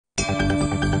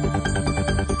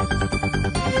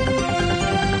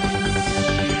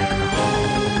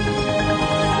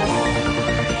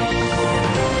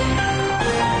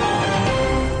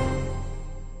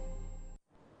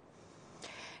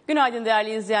Günaydın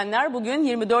değerli izleyenler. Bugün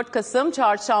 24 Kasım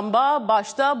Çarşamba.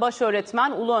 Başta baş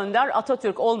öğretmen Ulu Önder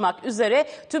Atatürk olmak üzere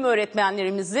tüm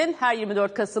öğretmenlerimizin her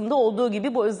 24 Kasım'da olduğu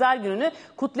gibi bu özel gününü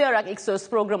kutlayarak İlk Söz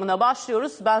programına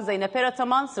başlıyoruz. Ben Zeynep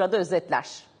Erataman, sırada özetler.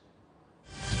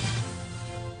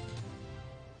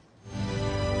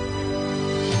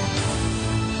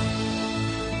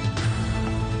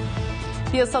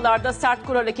 Piyasalarda sert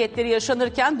kur hareketleri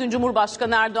yaşanırken dün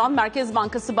Cumhurbaşkanı Erdoğan, Merkez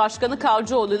Bankası Başkanı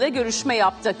Kavcıoğlu ile görüşme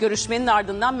yaptı. Görüşmenin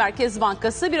ardından Merkez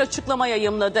Bankası bir açıklama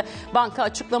yayımladı. Banka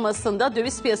açıklamasında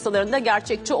döviz piyasalarında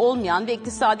gerçekçi olmayan ve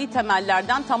iktisadi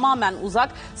temellerden tamamen uzak,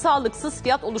 sağlıksız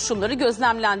fiyat oluşumları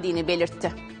gözlemlendiğini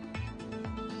belirtti.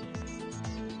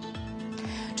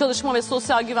 Çalışma ve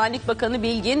Sosyal Güvenlik Bakanı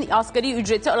Bilgin, asgari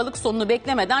ücreti Aralık sonunu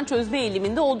beklemeden çözme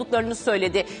eğiliminde olduklarını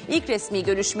söyledi. İlk resmi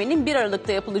görüşmenin 1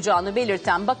 Aralık'ta yapılacağını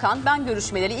belirten bakan, ben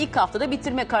görüşmeleri ilk haftada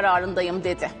bitirme kararındayım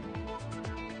dedi.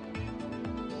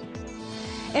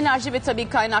 Enerji ve Tabii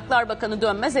Kaynaklar Bakanı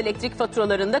Dönmez, elektrik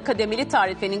faturalarında kademeli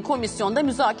tarifenin komisyonda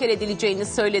müzakere edileceğini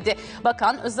söyledi.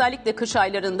 Bakan, özellikle kış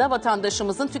aylarında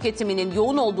vatandaşımızın tüketiminin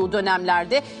yoğun olduğu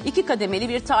dönemlerde 2 kademeli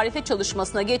bir tarife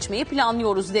çalışmasına geçmeyi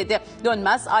planlıyoruz dedi.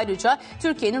 Dönmez ayrıca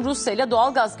Türkiye'nin Rusya ile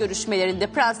doğalgaz görüşmelerinde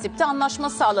prensipte anlaşma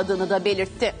sağladığını da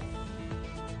belirtti.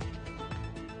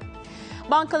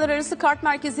 Bankalar arası kart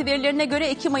merkezi verilerine göre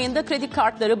Ekim ayında kredi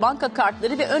kartları, banka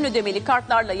kartları ve ön ödemeli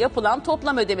kartlarla yapılan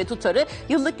toplam ödeme tutarı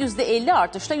yıllık %50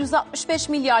 artışla 165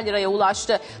 milyar liraya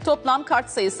ulaştı. Toplam kart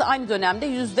sayısı aynı dönemde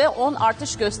 %10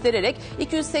 artış göstererek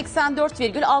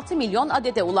 284,6 milyon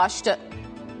adede ulaştı.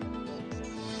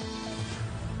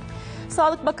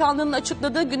 Sağlık Bakanlığı'nın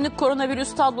açıkladığı günlük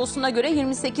koronavirüs tablosuna göre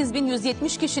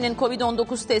 28.170 kişinin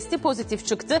COVID-19 testi pozitif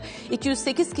çıktı.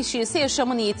 208 kişi ise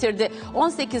yaşamını yitirdi.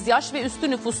 18 yaş ve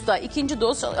üstü nüfusta ikinci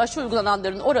doz aşı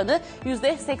uygulananların oranı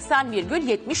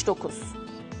 %80,79.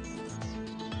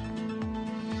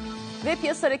 Ve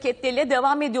piyasa hareketleriyle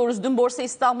devam ediyoruz. Dün Borsa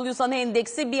İstanbul Yüzhanı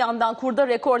Endeksi bir yandan kurda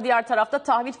rekor, diğer tarafta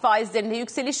tahvil faizlerinde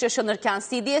yükseliş yaşanırken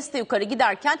CDS de yukarı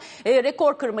giderken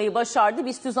rekor kırmayı başardı.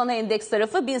 BIST Yüzhanı Endeks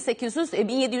tarafı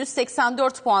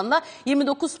 1784 puanla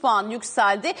 29 puan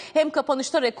yükseldi. Hem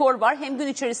kapanışta rekor var, hem gün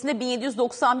içerisinde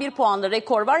 1791 puanla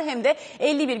rekor var, hem de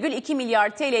 50,2 milyar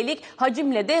TL'lik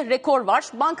hacimle de rekor var.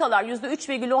 Bankalar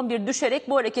 %3,11 düşerek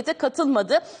bu harekete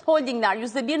katılmadı. Holdingler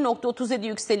 %1,37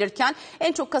 yükselirken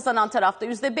en çok kazanan tarafta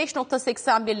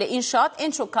 %5,81 ile inşaat,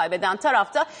 en çok kaybeden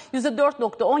tarafta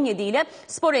 %4,17 ile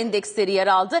spor endeksleri yer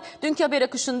aldı. Dünkü haber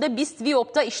akışında BIST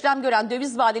Viyop'ta işlem gören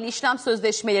döviz vadeli işlem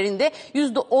sözleşmelerinde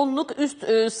 %10'luk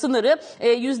üst sınırı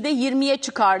 %20'ye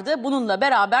çıkardı. Bununla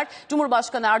beraber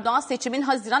Cumhurbaşkanı Erdoğan seçimin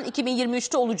Haziran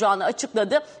 2023'te olacağını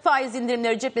açıkladı. Faiz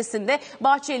indirimleri cephesinde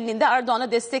Bahçeli'nin de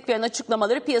Erdoğan'a destek veren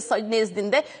açıklamaları piyasa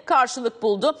nezdinde karşılık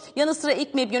buldu. Yanı sıra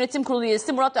İlk MEB Yönetim Kurulu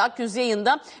üyesi Murat Akgüz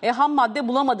yayında ham madde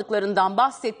bulamadıklarından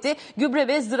bahsetti. Gübre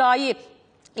ve zirai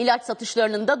İlaç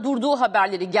satışlarının da durduğu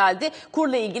haberleri geldi.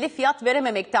 Kurla ilgili fiyat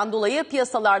verememekten dolayı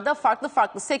piyasalarda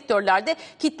farklı sektörlerde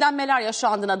kitlenmeler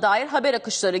yaşandığına dair haber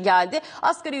akışları geldi.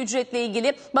 Asgari ücretle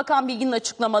ilgili Bakan Bilgin'in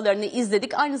açıklamalarını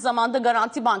izledik. Aynı zamanda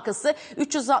Garanti Bankası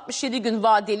 367 gün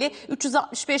vadeli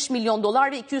 365 milyon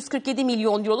dolar ve 247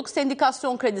 milyon euroluk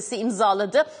sendikasyon kredisi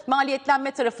imzaladı.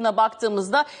 Maliyetlenme tarafına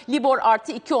baktığımızda Libor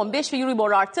artı 2,15 ve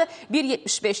Euribor artı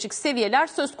 1,75'lik seviyeler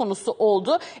söz konusu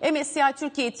oldu. MSCI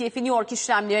Türkiye ETF'i New York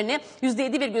işlemlerini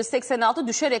 %7,86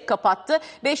 düşerek kapattı.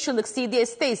 5 yıllık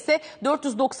CDS'te ise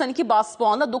 492 bas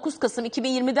puanla 9 Kasım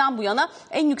 2020'den bu yana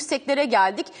en yükseklere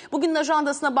geldik. Bugünün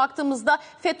ajandasına baktığımızda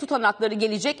FED tutanakları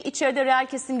gelecek. İçeride reel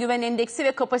kesim güven endeksi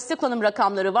ve kapasite kullanım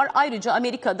rakamları var. Ayrıca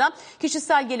Amerika'da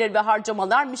kişisel gelir ve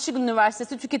harcamalar, Michigan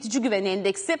Üniversitesi Tüketici Güveni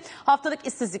Endeksi, haftalık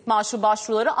işsizlik maaşı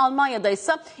başvuruları, Almanya'da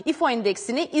ise İFO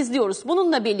endeksini izliyoruz.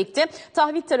 Bununla birlikte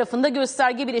tahvil tarafında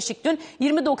gösterge bileşik dün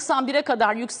 20.91'e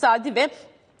kadar yükseldi ve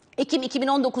Ekim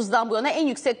 2019'dan bu yana en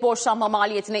yüksek borçlanma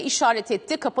maliyetine işaret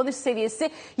etti. Kapanış seviyesi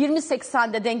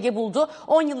 20.80'de denge buldu.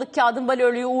 10 yıllık kağıdın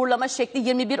valörlüğü uğurlama şekli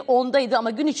 21.10'daydı ama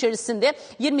gün içerisinde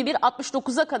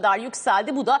 21.69'a kadar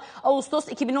yükseldi. Bu da Ağustos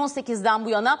 2018'den bu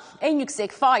yana en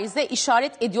yüksek faize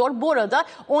işaret ediyor. Bu arada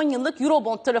 10 yıllık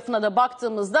Eurobond tarafına da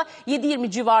baktığımızda 7.20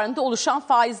 civarında oluşan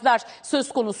faizler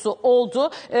söz konusu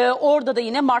oldu. Orada da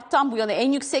yine Mart'tan bu yana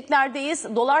en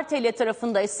yükseklerdeyiz. Dolar TL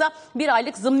tarafında ise bir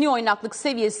aylık zımni oynaklık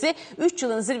seviyesi 3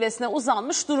 yılın zirvesine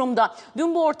uzanmış durumda.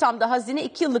 Dün bu ortamda hazine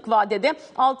 2 yıllık vadede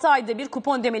 6 ayda bir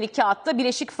kupon demeli kağıtta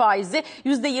bileşik faizi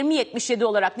 %20,77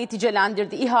 olarak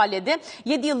neticelendirdi ihalede.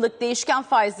 7 yıllık değişken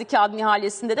faizli kağıdın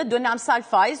ihalesinde de dönemsel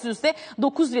faiz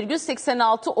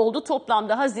 %9,86 oldu.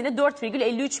 Toplamda hazine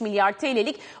 4,53 milyar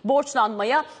TL'lik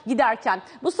borçlanmaya giderken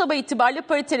bu sabah itibariyle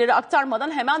pariteleri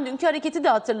aktarmadan hemen dünkü hareketi de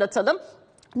hatırlatalım.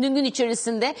 Dün gün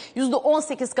içerisinde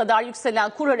 %18 kadar yükselen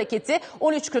kur hareketi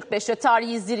 13.45'te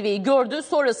tarihi zirveyi gördü.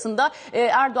 Sonrasında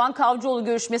Erdoğan-Kavcıoğlu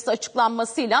görüşmesi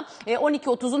açıklanmasıyla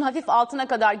 12.30'un hafif altına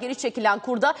kadar geri çekilen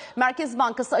kurda Merkez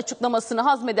Bankası açıklamasını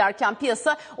hazmederken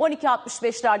piyasa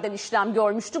 12.65'lerden işlem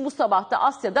görmüştü. Bu sabah da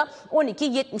Asya'da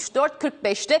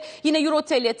 12.74.45'te. Yine Euro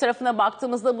TL tarafına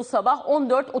baktığımızda bu sabah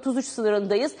 14.33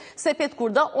 sınırındayız. Sepet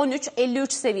kurda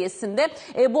 13.53 seviyesinde.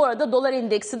 Bu arada dolar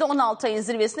endeksi de 16 ayın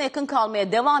zirvesine yakın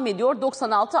kalmaya devam ediyor.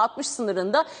 96.60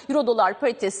 sınırında Euro dolar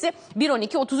paritesi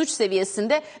 1.12.33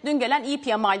 seviyesinde. Dün gelen iyi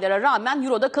PMI'lara rağmen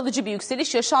Euro'da kalıcı bir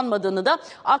yükseliş yaşanmadığını da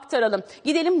aktaralım.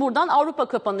 Gidelim buradan Avrupa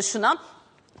kapanışına.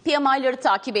 PMI'ları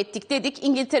takip ettik dedik.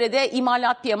 İngiltere'de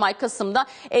imalat PMI Kasım'da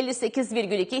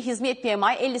 58,2, hizmet PMI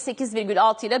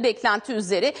 58,6 ile beklenti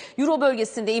üzeri. Euro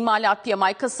bölgesinde imalat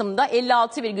PMI Kasım'da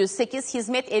 56,8,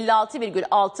 hizmet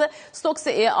 56,6. Stoxx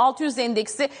 600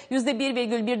 endeksi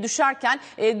 %1,1 düşerken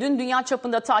dün dünya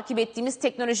çapında takip ettiğimiz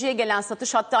teknolojiye gelen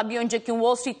satış, hatta bir önceki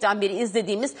Wall Street'ten beri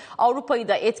izlediğimiz Avrupa'yı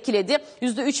da etkiledi.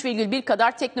 %3,1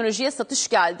 kadar teknolojiye satış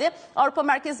geldi. Avrupa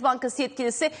Merkez Bankası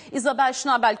yetkilisi Isabel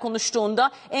Schnabel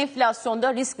konuştuğunda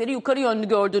enflasyonda riskleri yukarı yönlü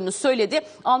gördüğünü söyledi.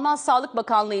 Alman Sağlık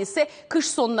Bakanlığı ise kış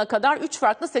sonuna kadar 3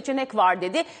 farklı seçenek var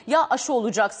dedi. Ya aşı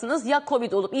olacaksınız, ya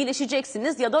Covid olup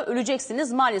iyileşeceksiniz ya da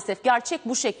öleceksiniz. Maalesef gerçek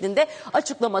bu şeklinde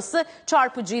açıklaması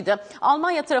çarpıcıydı.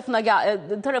 Almanya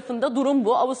tarafında durum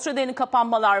bu. Avusturya'da yeni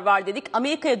kapanmalar var dedik.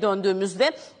 Amerika'ya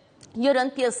döndüğümüzde yarın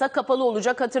piyasa kapalı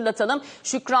olacak, hatırlatalım.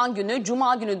 Şükran günü,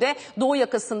 Cuma günü de Doğu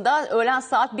yakasında öğlen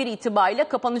saat 1 itibariyle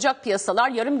kapanacak piyasalar.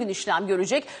 Yarım gün işlem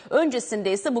görecek.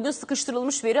 Öncesinde ise bugün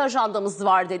sıkıştırılmış veri ajandamız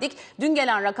var dedik. Dün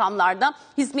gelen rakamlarda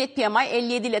hizmet PMI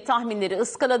 57 ile tahminleri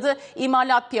ıskaladı.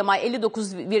 İmalat PMI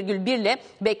 59,1 ile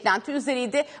beklenti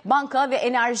üzeriydi. Banka ve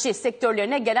enerji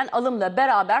sektörlerine gelen alımla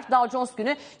beraber Dow Jones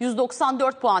günü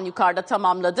 194 puan yukarıda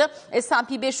tamamladı.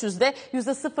 S&P 500'de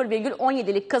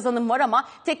 %0,17'lik kazanım var ama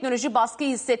teknoloji baskıyı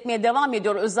hissetmeye devam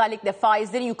ediyor. Özellikle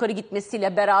faizlerin yukarı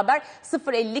gitmesiyle beraber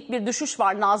 0,50'lik bir düşüş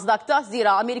var Nasdaq'ta.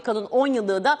 Zira Amerika'nın 10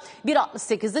 yıllığı da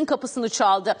 1,68'in kapısını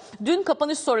çaldı. Dün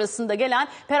kapanış sonrasında gelen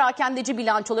perakendeci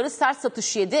bilançoları sert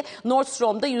satış yedi.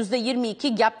 Nordstrom'da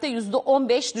 %22, Gap'te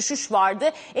 %15 düşüş vardı.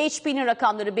 HP'nin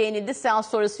rakamları beğenildi. Seans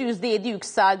sonrası %7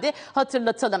 yükseldi.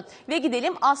 Hatırlatalım. Ve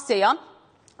gidelim Asya'ya.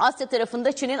 Asya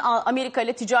tarafında Çin'in Amerika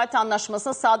ile ticaret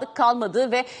anlaşmasına sadık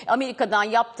kalmadığı ve Amerika'dan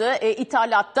yaptığı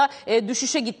ithalatta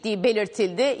düşüşe gittiği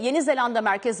belirtildi. Yeni Zelanda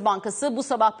Merkez Bankası bu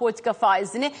sabah politika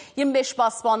faizini 25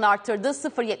 bas puan artırdı.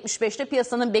 0,75'te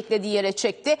piyasanın beklediği yere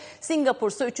çekti.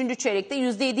 Singapur ise 3. çeyrekte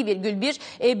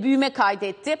 %7,1 büyüme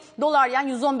kaydetti. Dolar yen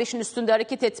 115'in üstünde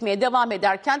hareket etmeye devam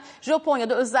ederken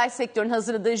Japonya'da özel sektörün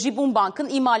hazırladığı Jibun Bank'ın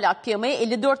imalat PMI'yi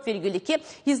 54,2,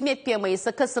 hizmet PMI'yi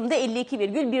ise Kasım'da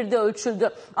 52,1'de ölçüldü.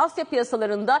 Asya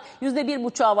piyasalarında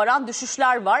 %1,5'a varan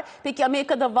düşüşler var. Peki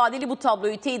Amerika'da vadeli bu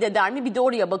tabloyu teyit eder mi? Bir de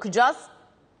oraya bakacağız.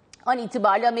 An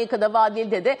itibariyle Amerika'da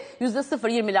vadeli de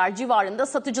 %0,20'ler civarında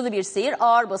satıcılı bir seyir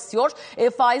ağır basıyor.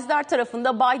 Faizler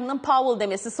tarafında Biden'ın Powell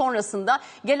demesi sonrasında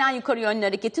gelen yukarı yönlü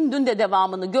hareketin dün de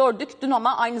devamını gördük. Dün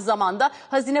ama aynı zamanda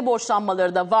hazine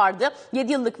borçlanmaları da vardı.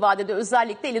 7 yıllık vadede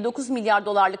özellikle 59 milyar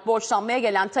dolarlık borçlanmaya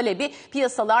gelen talebi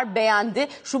piyasalar beğendi.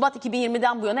 Şubat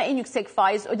 2020'den bu yana en yüksek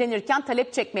faiz ödenirken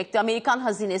talep çekmekte Amerikan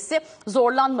hazinesi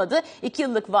zorlanmadı. 2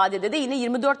 yıllık vadede de yine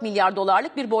 24 milyar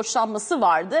dolarlık bir borçlanması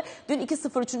vardı. Dün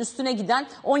 2,03'ün üstüne giden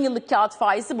 10 yıllık kağıt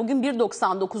faizi bugün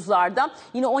 1,99'larda.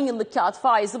 Yine 10 yıllık kağıt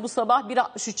faizi bu sabah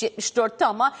 1,63,74'te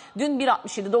ama dün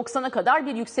 1,67,90'a kadar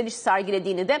bir yükseliş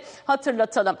sergilediğini de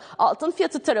hatırlatalım. Altın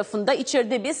fiyatı tarafında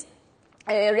içeride biz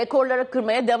rekorlara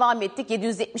kırmaya devam ettik.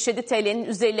 777 TL'nin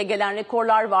üzeriyle gelen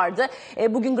rekorlar vardı.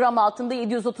 Bugün gram altında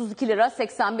 732 lira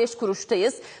 85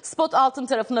 kuruştayız. Spot altın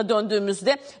tarafına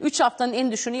döndüğümüzde 3 haftanın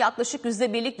en düşüğünü yaklaşık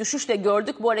 %1'lik düşüşle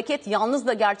gördük. Bu hareket yalnız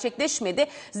da gerçekleşmedi.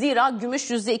 Zira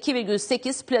gümüş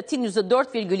 %2,8, platin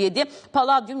 %4,7,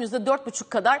 paladyum %4,5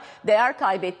 kadar değer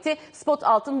kaybetti. Spot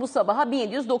altın bu sabaha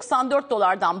 1794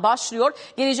 dolardan başlıyor.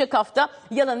 Gelecek hafta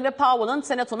Yellen ve Powell'ın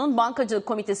Senato'nun Bankacılık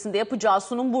Komitesi'nde yapacağı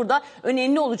sunum burada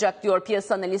önemli olacak diyor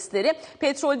piyasa analistleri.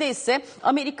 Petrolde ise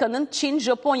Amerika'nın Çin,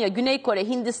 Japonya, Güney Kore,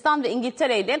 Hindistan ve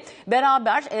İngiltere ile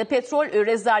beraber petrol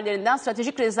rezervlerinden,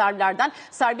 stratejik rezervlerden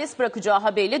serbest bırakacağı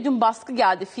haberiyle dün baskı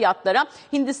geldi fiyatlara.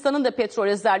 Hindistan'ın da petrol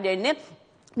rezervlerini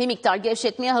bir miktar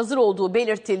gevşetmeye hazır olduğu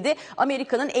belirtildi.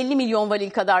 Amerika'nın 50 milyon varil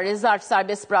kadar rezerv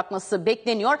serbest bırakması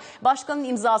bekleniyor. Başkanın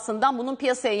imzasından bunun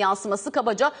piyasaya yansıması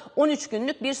kabaca 13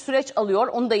 günlük bir süreç alıyor.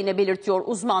 Onu da yine belirtiyor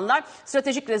uzmanlar.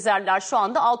 Stratejik rezervler şu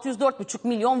anda 604,5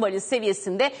 milyon varil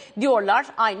seviyesinde diyorlar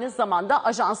aynı zamanda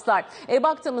ajanslar.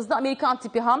 Baktığımızda Amerikan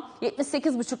tipi ham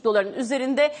 78,5 doların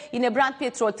üzerinde. Yine Brent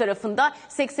petrol tarafında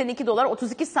 82 dolar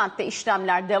 32 sentte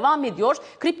işlemler devam ediyor.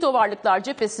 Kripto varlıklar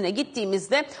cephesine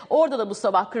gittiğimizde orada da bu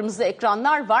sabah kırmızı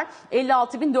ekranlar var.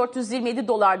 56.427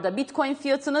 dolarda Bitcoin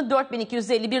fiyatını,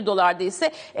 4.251 dolarda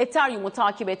ise Ethereum'u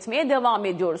takip etmeye devam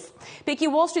ediyoruz. Peki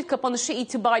Wall Street kapanışı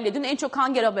itibariyle dün en çok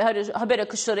hangi haber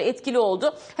akışları etkili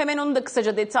oldu? Hemen onun da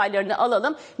kısaca detaylarını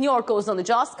alalım. New York'a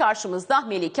uzanacağız. Karşımızda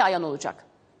Melike Ayan olacak.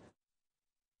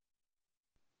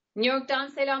 New York'tan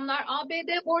selamlar.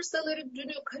 ABD borsaları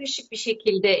dünü karışık bir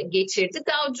şekilde geçirdi.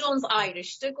 Dow Jones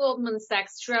ayrıştı. Goldman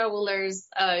Sachs, Travelers,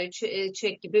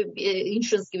 Check gibi,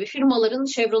 Insurance gibi firmaların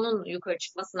Chevron'un yukarı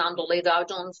çıkmasından dolayı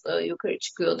Dow Jones yukarı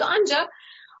çıkıyordu. Ancak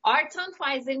artan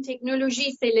faizlerin teknoloji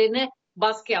hisselerine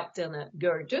baskı yaptığını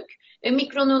gördük.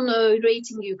 Micron'un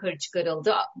ratingi yukarı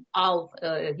çıkarıldı. Al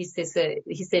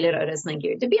hisseleri arasına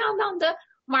girdi. Bir yandan da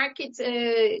market,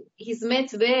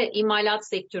 hizmet ve imalat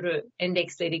sektörü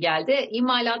endeksleri geldi.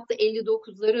 İmalatta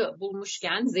 59'ları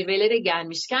bulmuşken, zirvelere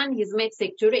gelmişken hizmet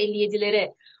sektörü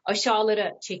 57'lere,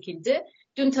 aşağılara çekildi.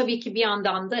 Dün tabii ki bir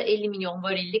yandan da 50 milyon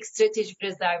varillik stratejik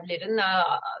rezervlerin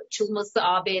açılması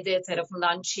ABD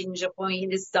tarafından Çin, Japonya,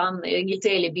 Hindistan,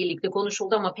 İngiltere ile birlikte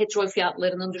konuşuldu ama petrol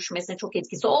fiyatlarının düşmesine çok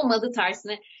etkisi olmadı.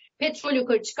 Tersine petrol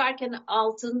yukarı çıkarken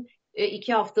altın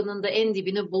 2 haftanın da en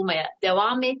dibini bulmaya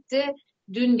devam etti.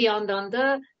 Dün bir yandan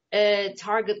da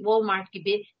Target, Walmart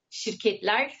gibi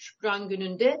şirketler Şükran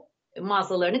Günü'nde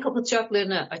mağazalarını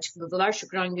kapatacaklarını açıkladılar.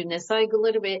 Şükran Günü'ne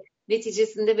saygıları ve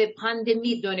neticesinde ve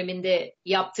pandemi döneminde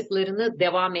yaptıklarını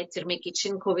devam ettirmek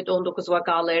için COVID-19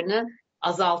 vakalarını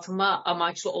azaltma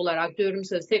amaçlı olarak diyorum.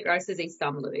 Sözü tekrar size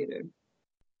İstanbul'a veriyorum.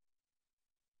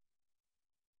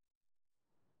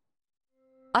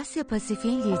 Asya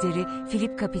Pasifik'in lideri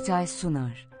Philip Capital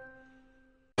sunar.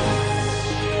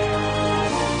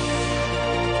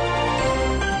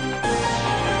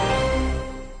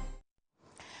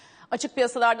 Açık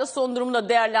piyasalarda son durumu da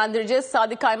değerlendireceğiz.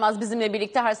 Sadi Kaymaz bizimle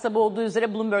birlikte her sabah olduğu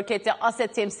üzere BloombergHT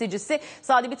Asset temsilcisi.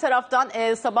 Sadi bir taraftan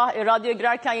sabah radyoya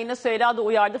girerken yine Süheyla da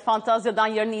uyardı. Fantazya'dan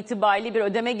yarın itibariyle bir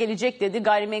ödeme gelecek dedi.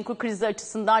 Gayrimenkul krizi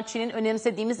açısından Çin'in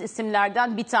önemsediğimiz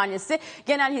isimlerden bir tanesi.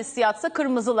 Genel hissiyatsa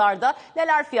kırmızılarda.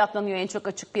 Neler fiyatlanıyor en çok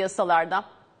açık piyasalarda?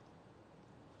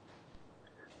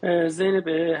 Zeynep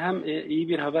hem iyi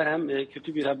bir haber hem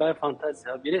kötü bir haber.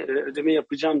 Fantazya haberi ödeme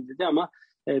yapacağım dedi ama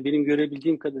benim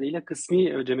görebildiğim kadarıyla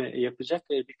kısmi ödeme yapacak.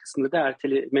 Bir kısmını da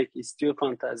ertelemek istiyor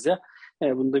Fantazya.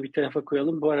 Bunu da bir tarafa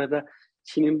koyalım. Bu arada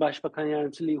Çin'in Başbakan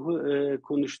Yardımcısı Liu He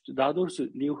konuştu. Daha doğrusu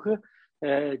Liu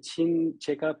He Çin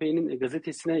ÇKP'nin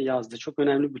gazetesine yazdı. Çok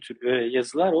önemli bu tür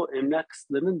yazılar. O emlak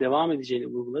kısıtlarının devam edeceğini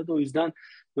vurguladı. O yüzden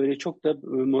böyle çok da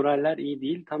moraller iyi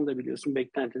değil. Tam da biliyorsun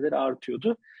beklentiler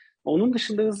artıyordu. Onun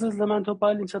dışında hızlı hemen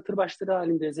toparlayayım satır başları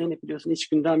halinde. Zeynep biliyorsun iç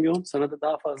gündem yoğun. Sana da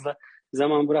daha fazla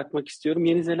zaman bırakmak istiyorum.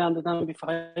 Yeni Zelanda'dan bir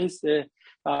faiz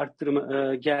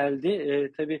arttırımı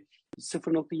geldi. Tabii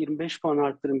 0,25 puan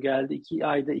arttırım geldi. 2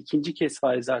 ayda ikinci kez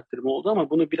faiz arttırımı oldu ama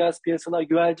bunu biraz piyasalar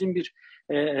güvercin bir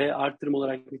arttırım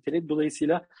olarak niteledi.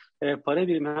 Dolayısıyla para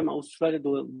birimi hem Avustralya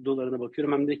dolarına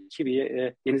bakıyorum hem de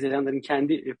Kiwi'ye, Yeni Zelanda'nın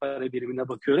kendi para birimine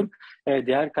bakıyorum.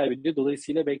 Değer kaybediyor.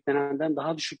 Dolayısıyla beklenenden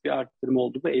daha düşük bir arttırım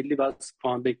oldu. Bu 50 bas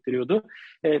puan bekleniyordu.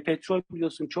 Petrol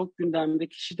biliyorsun çok gündemde,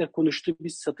 kişi de konuştu.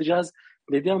 Biz satacağız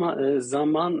dedi ama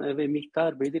zaman ve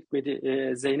miktar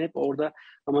belirtmedi Zeynep orada.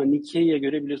 Ama Nikkei'ye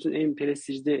göre biliyorsun en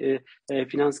prestijli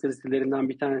finans gazetelerinden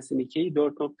bir tanesi Nikkei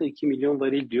 4,2 milyon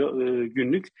varil diyor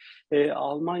günlük.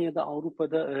 Almanya'da,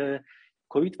 Avrupa'da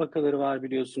Covid vakaları var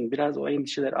biliyorsun. Biraz o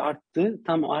endişeler arttı.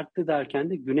 Tam arttı derken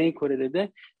de Güney Kore'de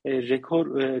de rekor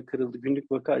kırıldı.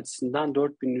 Günlük vaka açısından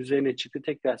 4.000'in üzerine çıktı.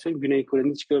 Tekrar söyleyeyim Güney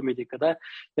Kore'nin hiç görmediği kadar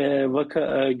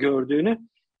vaka gördüğünü.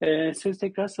 Söz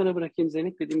tekrar sana bırakayım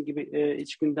Zeynep. Dediğim gibi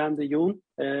iç gündemde yoğun.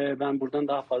 Ben buradan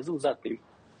daha fazla uzatmayayım.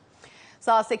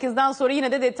 Saat 8'den sonra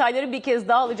yine de detayları bir kez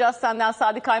daha alacağız senden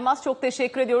Sadi Kaymaz. Çok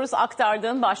teşekkür ediyoruz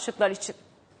aktardığın başlıklar için.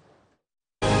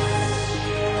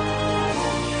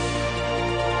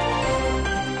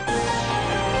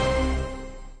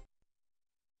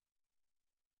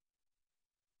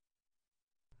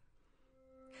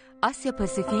 Asya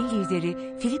Pasifik'in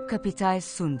lideri Philip Capital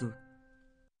sundu.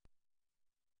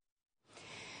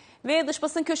 Ve dış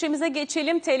basın köşemize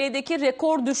geçelim. TL'deki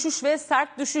rekor düşüş ve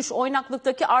sert düşüş,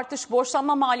 oynaklıktaki artış,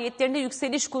 borçlanma maliyetlerinde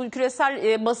yükseliş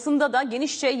küresel basında da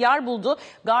genişçe yer buldu.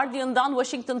 Guardian'dan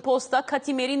Washington Post'a,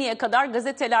 Katimerini'ye kadar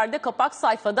gazetelerde kapak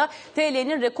sayfada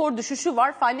TL'nin rekor düşüşü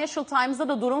var. Financial Times'da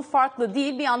da durum farklı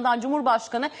değil. Bir yandan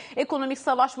Cumhurbaşkanı ekonomik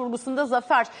savaş vurgusunda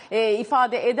zafer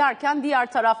ifade ederken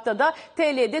diğer tarafta da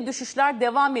TL'de düşüşler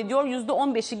devam ediyor.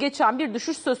 %15'i geçen bir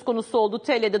düşüş söz konusu oldu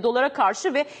TL'de dolara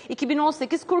karşı ve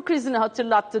 2018 kur krizini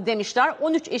hatırlattı demişler.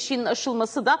 13 eşiğinin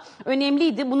aşılması da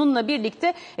önemliydi. Bununla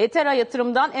birlikte Tera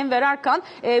Yatırım'dan Enver Erkan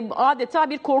adeta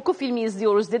bir korku filmi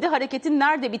izliyoruz dedi. Hareketin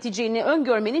nerede biteceğini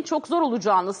öngörmenin çok zor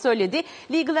olacağını söyledi.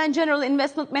 Legal and General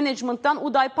Investment Management'tan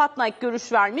Uday Patnaik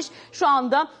görüş vermiş. Şu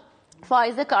anda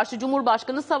faize karşı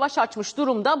Cumhurbaşkanı savaş açmış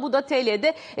durumda. Bu da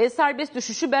TL'de serbest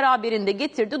düşüşü beraberinde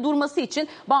getirdi. Durması için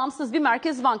bağımsız bir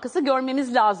Merkez Bankası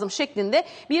görmemiz lazım şeklinde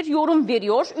bir yorum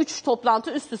veriyor. 3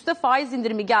 toplantı üst üste faiz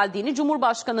indirimi geldiğini,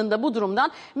 Cumhurbaşkanı'nın da bu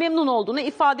durumdan memnun olduğunu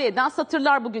ifade eden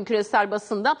satırlar bugün küresel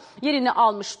basında yerini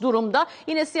almış durumda.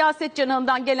 Yine siyaset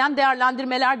canından gelen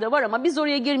değerlendirmeler de var ama biz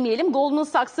oraya girmeyelim. Goldman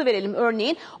Sachs'ı verelim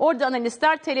örneğin. Orada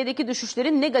analistler TL'deki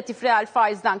düşüşlerin negatif reel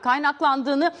faizden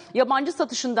kaynaklandığını, yabancı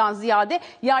satışından ziyade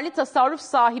yerli tasarruf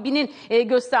sahibinin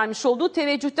göstermiş olduğu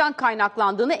teveccühten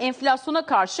kaynaklandığını, enflasyona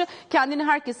karşı kendini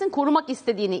herkesin korumak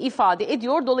istediğini ifade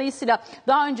ediyor. Dolayısıyla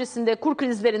daha öncesinde kur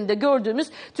krizlerinde gördüğümüz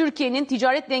Türkiye'nin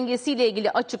ticaret dengesiyle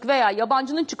ilgili açık veya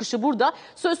yabancının çıkışı burada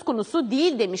söz konusu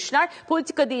değil demişler.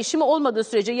 Politika değişimi olmadığı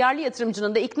sürece yerli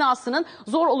yatırımcının da iknasının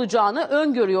zor olacağını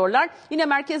öngörüyorlar. Yine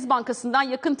Merkez Bankası'ndan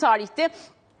yakın tarihte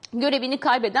görevini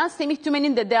kaybeden Semih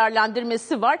Tümen'in de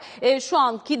değerlendirmesi var. Şu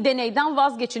anki deneyden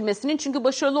vazgeçilmesinin, çünkü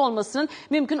başarılı olmasının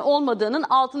mümkün olmadığının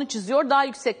altını çiziyor. Daha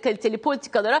yüksek kaliteli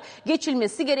politikalara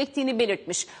geçilmesi gerektiğini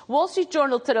belirtmiş. Wall Street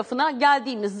Journal tarafına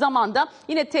geldiğimiz zaman da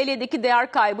yine TL'deki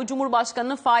değer kaybı,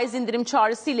 Cumhurbaşkanı'nın faiz indirim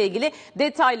çağrısı ile ilgili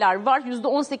detaylar var.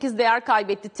 %18 değer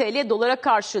kaybetti TL dolara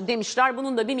karşı demişler.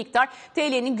 Bunun da bir miktar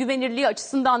TL'nin güvenirliği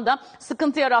açısından da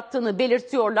sıkıntı yarattığını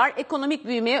belirtiyorlar. Ekonomik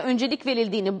büyümeye öncelik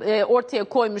verildiğini ortaya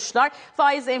koymuş.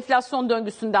 Faiz enflasyon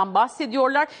döngüsünden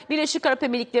bahsediyorlar. Birleşik Arap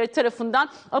Emirlikleri tarafından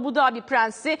Abu Dhabi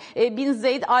Prensi Bin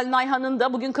Zayed Al Nahyan'ın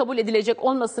da bugün kabul edilecek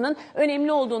olmasının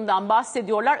önemli olduğundan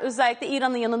bahsediyorlar. Özellikle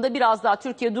İran'ın yanında biraz daha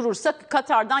Türkiye durursa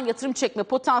Katar'dan yatırım çekme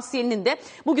potansiyelinin de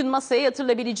bugün masaya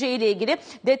yatırılabileceği ile ilgili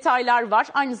detaylar var.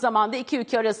 Aynı zamanda iki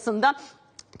ülke arasında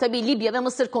tabii Libya ve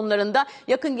Mısır konularında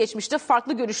yakın geçmişte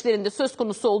farklı görüşlerinde söz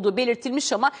konusu olduğu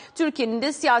belirtilmiş ama Türkiye'nin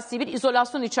de siyasi bir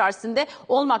izolasyon içerisinde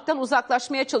olmaktan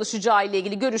uzaklaşmaya çalışacağı ile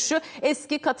ilgili görüşü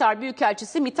eski Katar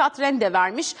Büyükelçisi Mithat Rende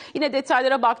vermiş. Yine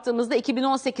detaylara baktığımızda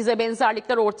 2018'e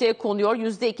benzerlikler ortaya konuyor.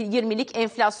 %20'lik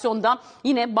enflasyondan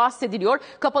yine bahsediliyor.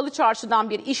 Kapalı çarşıdan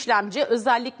bir işlemci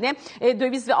özellikle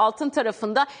döviz ve altın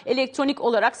tarafında elektronik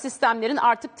olarak sistemlerin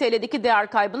artık TL'deki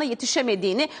değer kaybına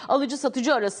yetişemediğini, alıcı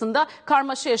satıcı arasında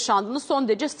karmaşa yaşandığını, son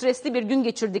derece stresli bir gün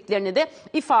geçirdiklerini de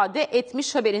ifade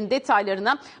etmiş. Haberin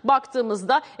detaylarına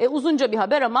baktığımızda uzunca bir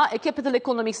haber ama Capital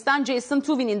Economics'ten Jason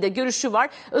Tuvin'in de görüşü var.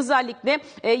 Özellikle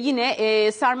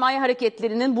yine sermaye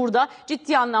hareketlerinin burada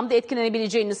ciddi anlamda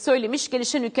etkilenebileceğini söylemiş.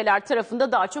 Gelişen ülkeler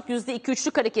tarafında daha çok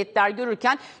 %2-3'lük hareketler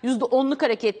görürken %10'luk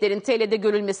hareketlerin TL'de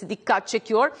görülmesi dikkat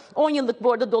çekiyor. 10 yıllık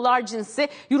bu arada dolar cinsi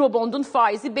Eurobond'un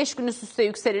faizi 5 gün üst üste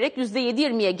yükselerek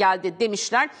 %7.20'ye geldi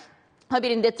demişler.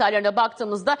 Haberin detaylarına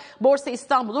baktığımızda Borsa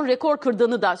İstanbul'un rekor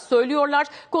kırdığını da söylüyorlar.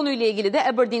 Konuyla ilgili de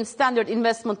Aberdeen Standard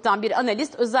Investment'tan bir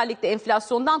analist özellikle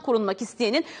enflasyondan korunmak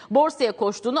isteyenin borsaya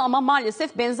koştuğunu ama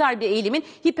maalesef benzer bir eğilimin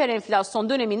hiperenflasyon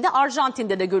döneminde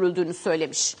Arjantin'de de görüldüğünü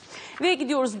söylemiş. Ve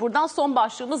gidiyoruz buradan, son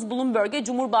başlığımız Bloomberg'e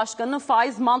Cumhurbaşkanı'nın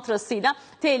faiz mantrasıyla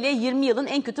TL 20 yılın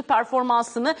en kötü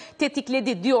performansını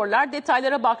tetikledi diyorlar.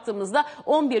 Detaylara baktığımızda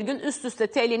 11 gün üst üste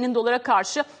TL'nin dolara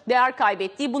karşı değer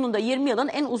kaybettiği, bunun da 20 yılın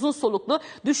en uzun soluklu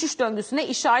düşüş döngüsüne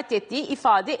işaret ettiği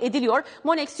ifade ediliyor.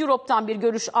 Monex Europe'tan bir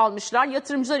görüş almışlar.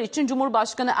 Yatırımcılar için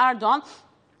Cumhurbaşkanı Erdoğan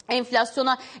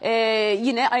enflasyona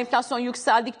yine enflasyon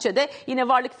yükseldikçe de yine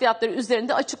varlık fiyatları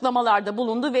üzerinde açıklamalarda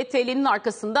bulundu ve TL'nin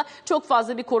arkasında çok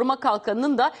fazla bir koruma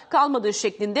kalkanının da kalmadığı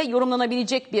şeklinde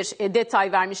yorumlanabilecek bir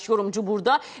detay vermiş yorumcu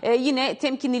burada. Yine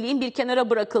temkinliliğin bir kenara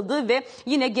bırakıldığı ve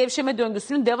yine gevşeme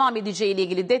döngüsünün devam edeceği ile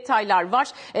ilgili detaylar var.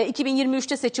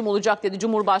 2023'te seçim olacak dedi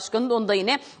Cumhurbaşkanı, onu da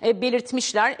yine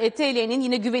belirtmişler. TL'nin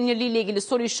yine güvenirliği ile ilgili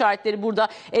soru işaretleri burada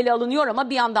ele alınıyor ama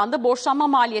bir yandan da borçlanma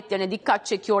maliyetlerine dikkat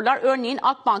çekiyorlar. Örneğin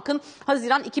Akbank Bank'ın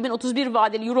Haziran 2031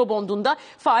 vadeli Eurobond'unda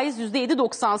faiz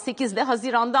 %7.98 ile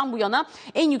Haziran'dan bu yana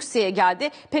en yükseğe geldi.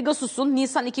 Pegasus'un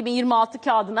Nisan 2026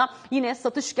 kağıdına yine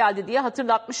satış geldi diye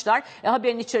hatırlatmışlar.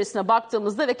 Haberin içerisine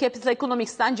baktığımızda ve Capital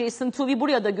Economics'ten Jason Tuvey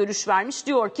buraya da görüş vermiş.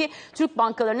 Diyor ki Türk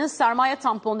bankalarının sermaye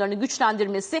tamponlarını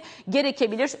güçlendirmesi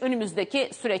gerekebilir önümüzdeki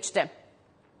süreçte.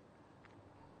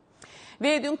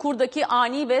 Ve dün kurdaki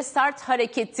ani ve sert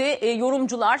hareketi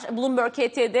yorumcular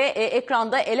BloombergHT'de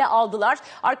ekranda ele aldılar.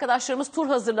 Arkadaşlarımız tur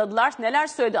hazırladılar. Neler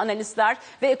söyledi analistler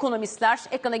ve ekonomistler,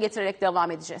 ekrana getirerek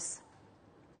devam edeceğiz.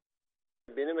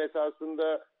 Benim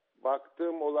esasında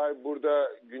baktığım olay burada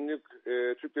günlük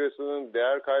Türk lirasının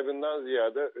değer kaybından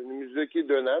ziyade önümüzdeki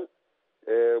dönem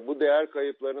bu değer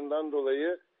kayıplarından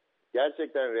dolayı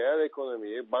gerçekten reel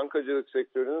ekonomiyi, bankacılık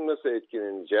sektörünün nasıl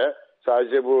etkileneceği,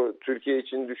 sadece bu Türkiye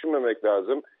için düşünmemek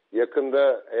lazım.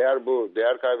 Yakında eğer bu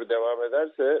değer kaybı devam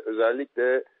ederse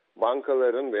özellikle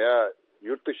bankaların veya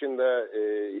yurt dışında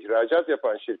ihracat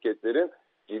yapan şirketlerin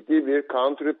ciddi bir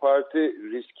counterparty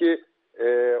riski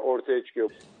ortaya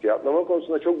çıkıyor. Fiyatlama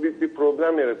konusunda çok büyük bir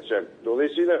problem yaratacak.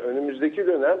 Dolayısıyla önümüzdeki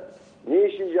dönem ne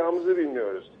yaşayacağımızı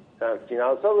bilmiyoruz. Yani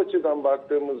finansal açıdan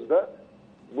baktığımızda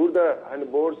burada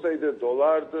hani borsaydı,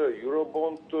 dolardı,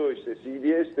 eurobondtu, işte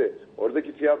CDS'ti.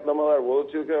 Oradaki fiyatlamalar,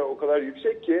 volatilite o kadar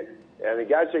yüksek ki yani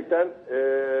gerçekten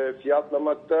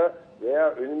fiyatlamakta veya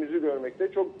önümüzü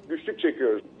görmekte çok güçlük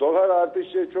çekiyoruz. Dolar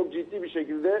artışı çok ciddi bir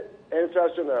şekilde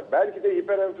enflasyona, belki de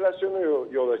hiper enflasyona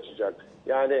yol açacak.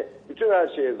 Yani bütün her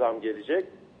şeye zam gelecek.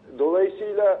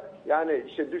 Dolayısıyla yani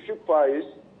işte düşük faiz,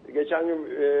 geçen gün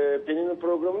Pelin'in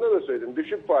programında da söyledim.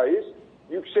 Düşük faiz,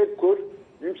 yüksek kur,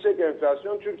 yüksek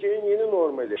enflasyon Türkiye'nin yeni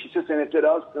normali. Hisse senetleri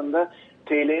aslında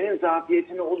TL'nin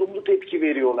zafiyetine olumlu tepki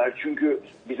veriyorlar. Çünkü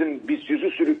bizim BIST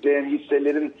 100'ü sürükleyen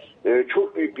hisselerin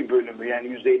çok büyük bir bölümü, yani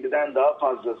 %50'den daha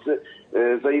fazlası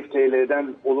zayıf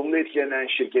TL'den olumlu etkilenen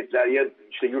şirketler ya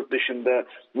işte yurt dışında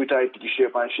müteahhitlik işi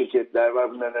yapan şirketler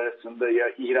var. Bunların arasında ya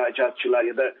ihracatçılar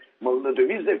ya da malını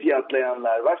dövizle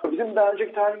fiyatlayanlar var. Bizim daha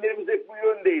önceki tahminlerimiz hep bu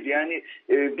yöndeydi. Yani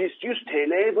BIST 100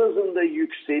 TL bazında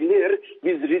yükselir,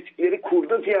 biz riskleri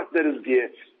kurda fiyatlarız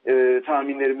diye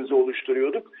tahminlerimizi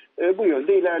oluşturuyorduk. Bu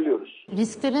yönde ilerliyoruz.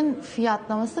 Risklerin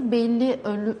fiyatlaması belli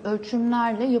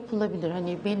ölçümlerle yapılabilir.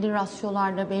 Hani belli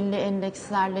rasyolarla, belli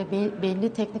endekslerle,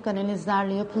 belli teknik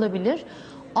analizlerle yapılabilir.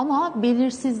 Ama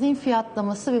belirsizliğin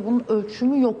fiyatlaması ve bunun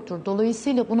ölçümü yoktur.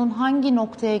 Dolayısıyla bunun hangi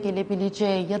noktaya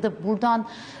gelebileceği ya da buradan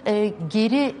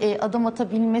geri adım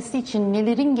atabilmesi için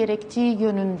nelerin gerektiği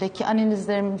yönündeki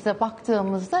analizlerimize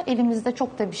baktığımızda elimizde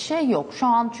çok da bir şey yok. Şu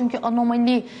an çünkü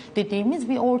anomali dediğimiz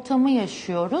bir ortamı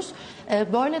yaşıyoruz.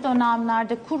 Böyle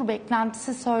dönemlerde kur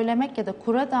beklentisi söylemek ya da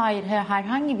kura dair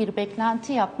herhangi bir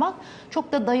beklenti yapmak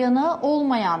çok da dayanağı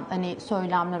olmayan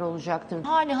söylemler olacaktır.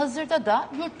 Hali hazırda da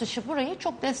yurt dışı burayı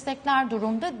çok destekler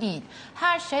durumda değil.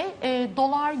 Her şey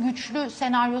dolar güçlü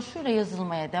senaryosuyla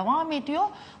yazılmaya devam ediyor.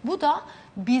 Bu da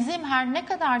bizim her ne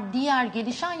kadar diğer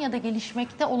gelişen ya da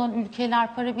gelişmekte olan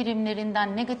ülkeler para birimlerinden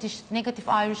negatif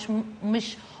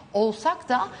ayrışmış olsak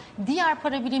da diğer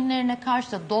para birimlerine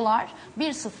karşı da dolar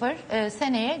 1.0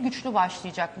 seneye güçlü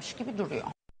başlayacakmış gibi duruyor.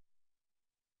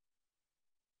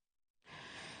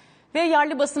 Ve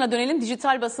yerli basına dönelim.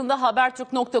 Dijital basında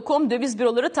habertürk.com döviz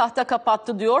büroları tahta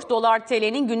kapattı diyor. Dolar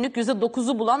TL'nin günlük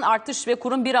 %9'u bulan artış ve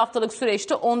kurun bir haftalık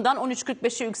süreçte 10'dan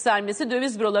 13.45'e yükselmesi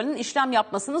döviz bürolarının işlem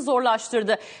yapmasını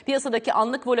zorlaştırdı. Piyasadaki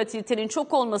anlık volatilitenin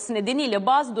çok olması nedeniyle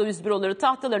bazı döviz büroları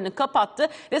tahtalarını kapattı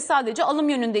ve sadece alım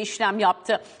yönünde işlem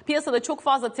yaptı. Piyasada çok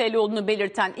fazla TL olduğunu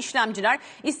belirten işlemciler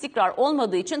istikrar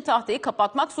olmadığı için tahtayı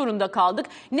kapatmak zorunda kaldık.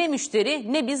 Ne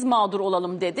müşteri ne biz mağdur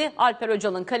olalım dedi. Alper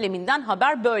Öcal'ın kaleminden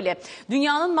haber böyle.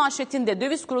 Dünyanın manşetinde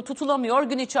döviz kuru tutulamıyor,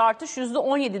 gün içi artış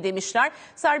 %17 demişler.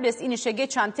 Serbest inişe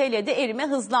geçen TL'de erime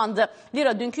hızlandı.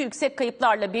 Lira dünkü yüksek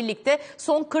kayıplarla birlikte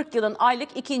son 40 yılın aylık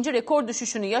ikinci rekor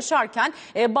düşüşünü yaşarken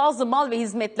bazı mal ve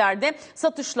hizmetlerde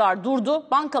satışlar durdu.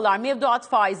 Bankalar mevduat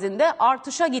faizinde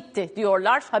artışa gitti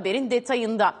diyorlar haberin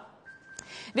detayında.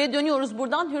 Ve dönüyoruz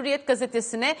buradan Hürriyet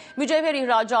gazetesine. Mücevher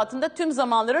ihracatında tüm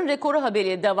zamanların rekoru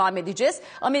haberiyle devam edeceğiz.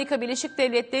 Amerika Birleşik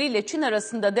Devletleri ile Çin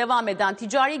arasında devam eden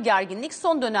ticari gerginlik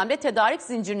son dönemde tedarik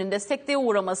zincirinin de sekteye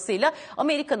uğramasıyla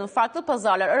Amerika'nın farklı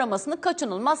pazarlar aramasını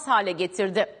kaçınılmaz hale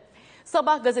getirdi.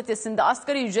 Sabah gazetesinde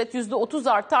asgari ücret %30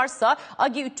 artarsa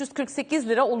AGİ 348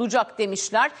 lira olacak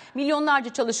demişler.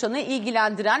 Milyonlarca çalışanı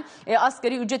ilgilendiren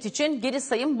asgari ücret için geri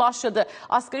sayım başladı.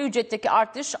 Asgari ücretteki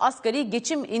artış asgari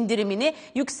geçim indirimini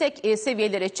yüksek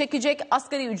seviyelere çekecek.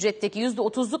 Asgari ücretteki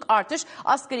 %30'luk artış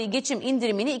asgari geçim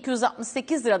indirimini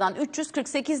 268 liradan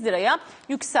 348 liraya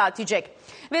yükseltecek.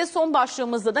 Ve son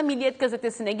başlığımızda da Milliyet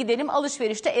gazetesine gidelim.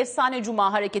 Alışverişte efsane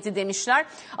cuma hareketi demişler.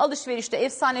 Alışverişte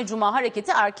efsane cuma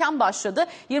hareketi erken başladı.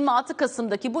 26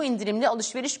 Kasım'daki bu indirimli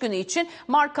alışveriş günü için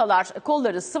markalar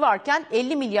kolları sıvarken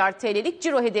 50 milyar TL'lik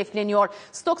ciro hedefleniyor.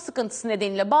 Stok sıkıntısı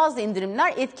nedeniyle bazı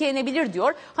indirimler etkilenebilir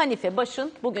diyor Hanife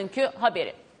Baş'ın bugünkü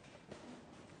haberi.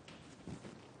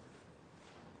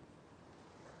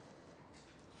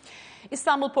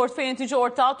 İstanbul Portföy Yönetici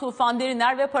Ortağı Tufan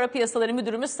Deriner ve Para Piyasaları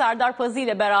Müdürümüz Serdar Pazı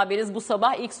ile beraberiz bu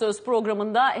sabah İlk Söz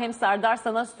programında. Hem Serdar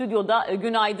sana stüdyoda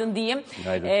günaydın diyeyim.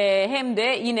 Günaydın. Hem de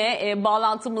yine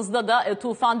bağlantımızda da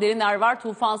Tufan Deriner var.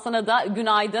 Tufan sana da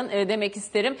günaydın demek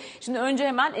isterim. Şimdi önce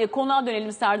hemen konuğa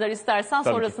dönelim Serdar istersen.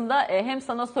 Tabii sonrasında hem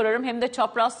sana sorarım hem de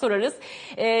çapraz sorarız.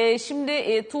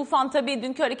 Şimdi Tufan tabii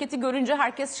dünkü hareketi görünce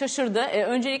herkes şaşırdı.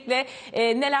 Öncelikle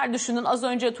neler düşündün? Az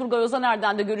önce Turgay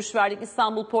Özaner'den de görüş verdik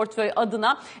İstanbul Portföy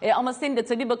adına ama senin de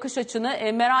tabii bakış açını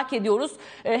merak ediyoruz.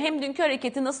 Hem dünkü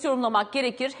hareketi nasıl yorumlamak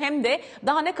gerekir hem de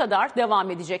daha ne kadar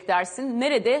devam edecek dersin?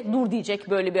 Nerede dur diyecek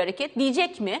böyle bir hareket?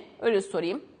 Diyecek mi? Öyle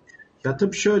sorayım. Ya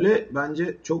tabii şöyle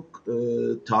bence çok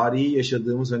tarihi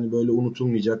yaşadığımız hani böyle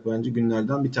unutulmayacak bence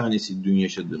günlerden bir tanesi dün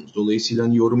yaşadığımız. Dolayısıyla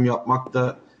hani yorum yapmak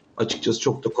da açıkçası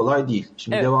çok da kolay değil.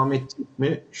 Şimdi evet. Devam ettik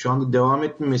mi? Şu anda devam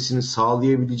etmemesini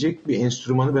sağlayabilecek bir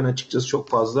enstrümanı ben açıkçası çok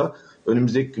fazla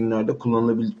önümüzdeki günlerde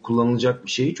kullanılacak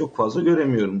bir şeyi çok fazla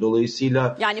göremiyorum.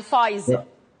 Dolayısıyla yani faizi.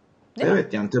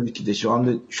 Evet yani tabii ki de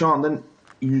şu anda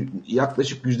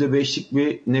yaklaşık %5'lik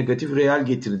bir negatif reel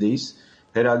getirideyiz.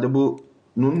 Herhalde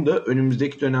bunun da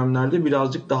önümüzdeki dönemlerde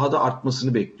birazcık daha da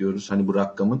artmasını bekliyoruz hani bu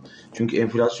rakamın. Çünkü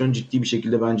enflasyon ciddi bir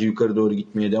şekilde bence yukarı doğru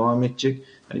gitmeye devam edecek.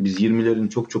 Hani biz 20'lerin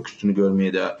çok üstünü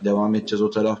görmeye de devam edeceğiz o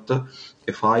tarafta.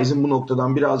 Faizin bu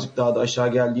noktadan birazcık daha da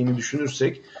aşağı geldiğini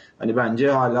düşünürsek hani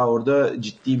bence hala orada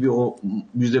ciddi bir o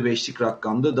 %5'lik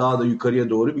rakamda daha da yukarıya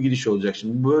doğru bir gidiş olacak.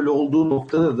 Şimdi böyle olduğu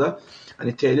noktada da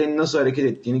hani TL'nin nasıl hareket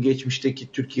ettiğini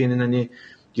geçmişteki Türkiye'nin hani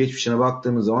geçmişine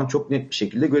baktığımız zaman çok net bir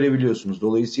şekilde görebiliyorsunuz.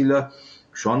 Dolayısıyla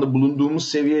şu anda bulunduğumuz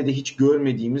seviyede hiç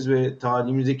görmediğimiz ve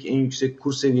tarihimizdeki en yüksek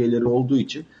kur seviyeleri olduğu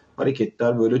için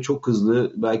hareketler böyle çok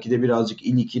hızlı, belki de birazcık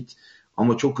ilikit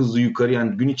ama çok hızlı yukarı,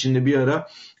 yani gün içinde bir ara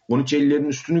 13.50'lerin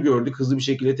üstünü gördük. Hızlı bir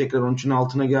şekilde tekrar 13'ün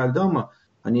altına geldi ama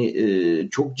hani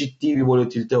çok ciddi bir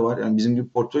volatilite var. Yani bizim gibi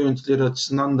portföy yöneticileri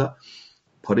açısından da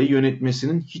parayı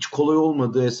yönetmesinin hiç kolay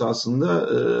olmadığı esasında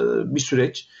bir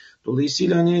süreç.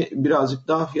 Dolayısıyla hani birazcık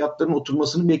daha fiyatların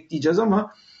oturmasını bekleyeceğiz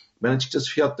ama ben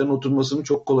açıkçası fiyatların oturmasının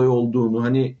çok kolay olduğunu,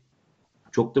 hani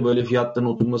çok da böyle fiyatların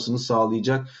oturmasını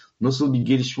sağlayacak nasıl bir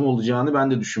gelişme olacağını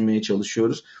ben de düşünmeye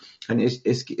çalışıyoruz. Hani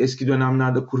eski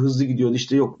dönemlerde kur hızlı gidiyordu,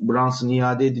 işte yok Brunson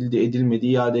iade edildi, edilmedi,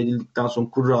 iade edildikten sonra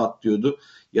kur rahatlıyordu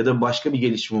ya da başka bir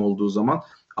gelişme olduğu zaman.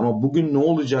 Ama bugün ne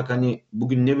olacak, hani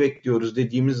bugün ne bekliyoruz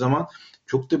dediğimiz zaman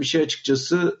çok da bir şey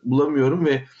açıkçası bulamıyorum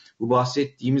ve bu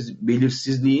bahsettiğimiz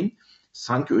belirsizliğin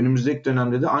sanki önümüzdeki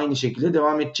dönemde de aynı şekilde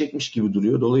devam edecekmiş gibi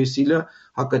duruyor. Dolayısıyla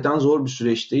hakikaten zor bir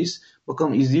süreçteyiz.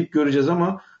 Bakalım, izleyip göreceğiz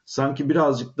ama sanki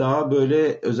birazcık daha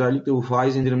böyle özellikle bu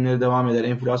faiz indirimleri devam eder,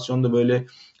 enflasyonda böyle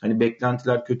hani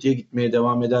beklentiler kötüye gitmeye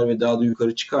devam eder ve daha da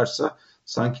yukarı çıkarsa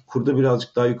sanki kurda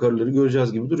birazcık daha yukarıları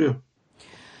göreceğiz gibi duruyor.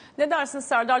 Ne dersin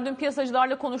Serdar? Dün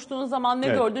piyasacılarla konuştuğunuz zaman ne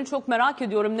gördün? Çok merak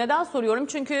ediyorum. Neden soruyorum?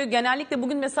 Çünkü genellikle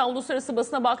bugün mesela uluslararası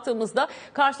basına baktığımızda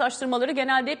karşılaştırmaları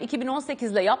genelde hep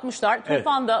 2018 ile yapmışlar.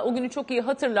 Tufan da o günü çok iyi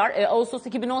hatırlar. Ağustos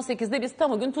 2018'de biz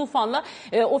tam o gün Tufan'la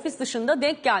ofis dışında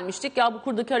denk gelmiştik. Ya bu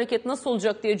kurdaki hareket nasıl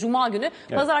olacak diye Cuma günü.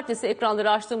 Pazartesi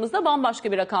ekranları açtığımızda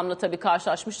bambaşka bir rakamla tabii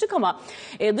karşılaşmıştık ama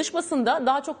dış basında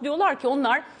daha çok diyorlar ki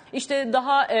onlar işte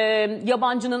daha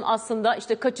yabancının aslında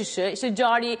işte kaçışı, işte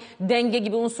cari denge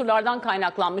gibi unsurlardan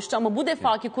kaynaklanmıştı. Ama bu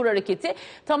defaki kur hareketi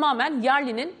tamamen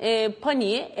yerlinin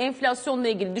paniği, enflasyonla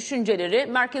ilgili düşünceleri,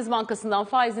 Merkez Bankası'ndan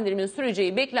faiz indiriminin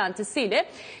süreceği beklentisiyle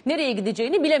nereye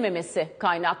gideceğini bilememesi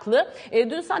kaynaklı.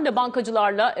 Dün sen de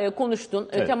bankacılarla konuştun,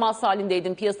 temas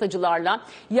halindeydin piyasacılarla.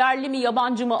 Yerli mi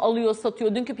yabancı mı alıyor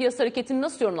satıyor? Dünkü piyasa hareketini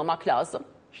nasıl yorumlamak lazım?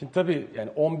 Şimdi tabii yani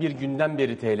 11 günden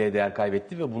beri TL değer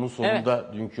kaybetti ve bunun sonunda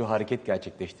dünkü hareket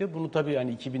gerçekleşti. Bunu tabii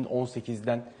yani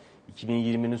 2018'den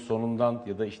 2020'nin sonundan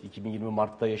ya da işte 2020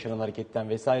 Mart'ta yaşanan hareketten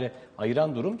vesaire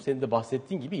ayıran durum, senin de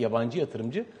bahsettiğin gibi yabancı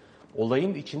yatırımcı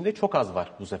olayın içinde çok az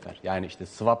var bu sefer. Yani işte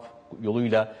swap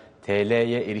yoluyla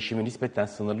TL'ye erişimi nispeten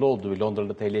sınırlı olduğu ve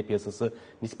Londra'da TL piyasası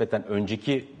nispeten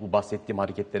önceki bu bahsettiğim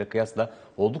hareketlere kıyasla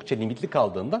oldukça limitli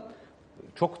kaldığından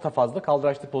çok da fazla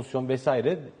kaldıraçlı pozisyon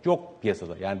vesaire yok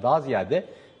piyasada. Yani daha ziyade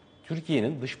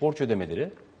Türkiye'nin dış borç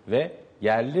ödemeleri ve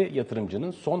yerli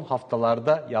yatırımcının son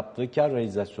haftalarda yaptığı kar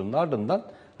realizasyonunun ardından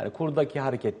hani kurdaki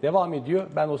hareket devam ediyor.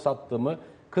 Ben o sattığımı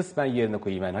kısmen yerine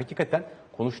koyayım. Yani hakikaten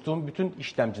konuştuğum bütün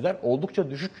işlemciler oldukça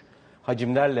düşük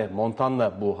hacimlerle,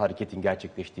 montanla bu hareketin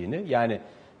gerçekleştiğini, yani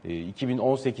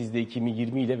 2018'de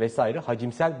 2020 ile vesaire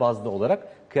hacimsel bazda olarak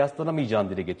kıyaslanamayacağını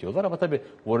dile getiriyorlar. Ama tabii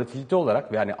volatilite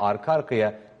olarak ve yani arka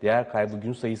arkaya değer kaybı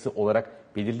gün sayısı olarak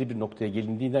belirli bir noktaya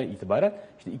gelindiğinden itibaren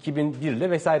işte 2001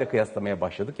 ile vesaire kıyaslamaya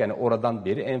başladık. Yani oradan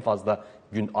beri en fazla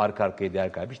gün arka arkaya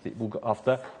değer kaybı. İşte bu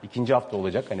hafta ikinci hafta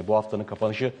olacak. Hani bu haftanın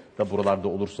kapanışı da buralarda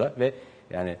olursa ve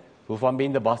yani Tufan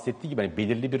Bey'in de bahsettiği gibi hani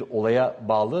belirli bir olaya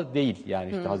bağlı değil.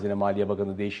 Yani işte Hazine Maliye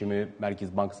Bakanı değişimi,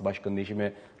 Merkez Bankası Başkanı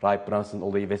değişimi, Rahip Brunson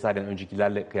olayı vesairenin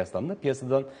öncekilerle kıyaslandığında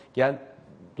piyasadan gelen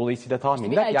dolayısıyla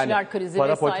tahminler işte yani krizi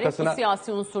para vesaire, politikasına,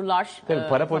 siyasi unsurlar tabii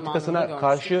para politikasına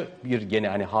karşı bir gene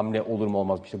hani hamle olur mu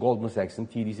olmaz mı? İşte Goldman Sachs'ın,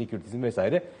 TD Securities'in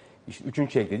vesaire işte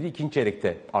 3. çeyrekte değil 2.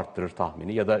 çeyrekte arttırır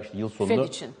tahmini ya da işte yıl sonunda Fed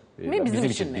için.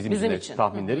 Bizim için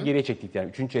tahminleri geriye çektik. Yani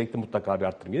 3. çeyrekte mutlaka bir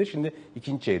arttırım gelir. Şimdi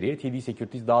 2. çeyreğe TD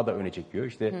Securities daha da öne çekiyor.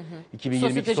 İşte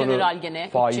 2022 sonu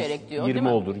faiz diyor, 20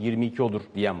 olur, 22 olur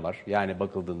diyen var. Yani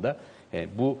bakıldığında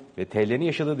bu ve TL'nin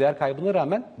yaşadığı değer kaybına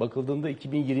rağmen bakıldığında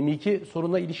 2022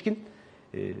 sonuna ilişkin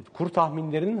kur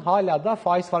tahminlerinin hala da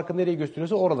faiz farkı nereye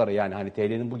gösteriyorsa oralara, yani hani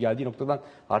TL'nin bu geldiği noktadan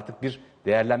artık bir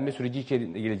değerlenme süreci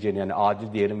içerisinde geleceğini, yani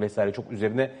adil değerin vesaire çok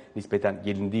üzerine nispeten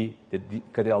gelindiği de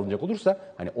dikkate alınacak olursa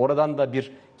hani oradan da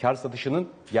bir kar satışının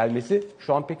gelmesi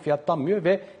şu an pek fiyatlanmıyor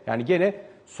ve yani gene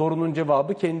sorunun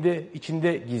cevabı kendi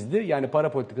içinde gizli. Yani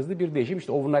para politikasında bir değişim.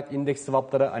 İşte overnight index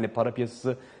swap'lara hani para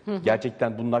piyasası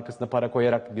gerçekten bunun arkasına para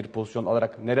koyarak bir pozisyon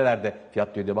alarak nerelerde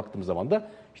fiyatlıyor diye baktığımız zaman da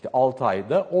işte 6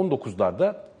 ayda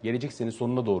 19'larda gelecek sene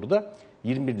sonuna doğru da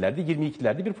 21'lerde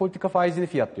 22'lerde bir politika faizini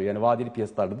fiyatlıyor. Yani vadeli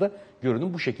piyasalarda da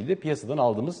görünüm bu şekilde, piyasadan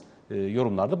aldığımız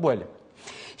yorumlarda bu ele.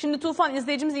 Şimdi Tufan,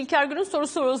 izleyicimiz İlker Gür'ün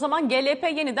sorusu var. O zaman GLP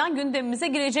yeniden gündemimize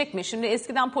girecek mi? Şimdi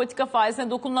eskiden politika faizine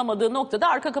dokunulamadığı noktada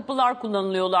arka kapılar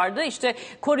kullanılıyorlardı. İşte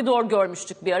koridor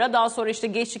görmüştük bir ara. Daha sonra işte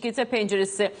geç likidite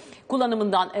penceresi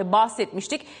kullanımından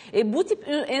bahsetmiştik. Bu tip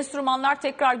enstrümanlar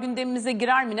tekrar gündemimize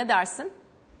girer mi? Ne dersin?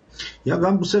 Ya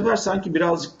ben bu sefer sanki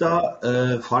birazcık daha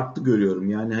farklı görüyorum.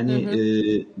 Yani hani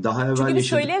daha evvel çünkü bir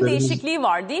söylem değişikliği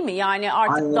var değil mi? Yani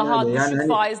artık aynen daha öyle. Düşük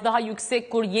faiz, daha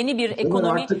yüksek kur, yeni bir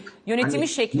ekonomi yönetimi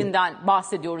şeklinden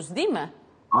bahsediyoruz değil mi?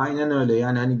 Aynen öyle.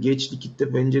 Yani hani geç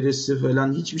likitte penceresi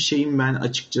falan hiçbir şeyin ben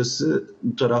açıkçası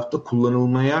bu tarafta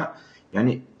kullanılmaya,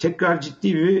 yani tekrar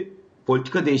ciddi bir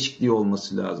politika değişikliği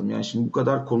olması lazım. Yani şimdi bu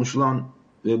kadar konuşulan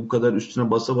ve bu kadar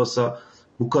üstüne basa basa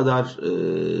bu kadar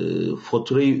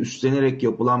faturayı üstlenerek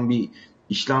yapılan bir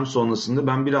işlem sonrasında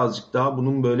ben birazcık daha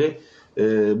bunun böyle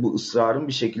bu ısrarın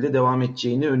bir şekilde devam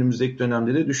edeceğini önümüzdeki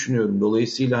dönemde de düşünüyorum.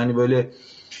 Dolayısıyla hani böyle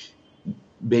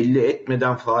belli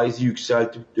etmeden faizi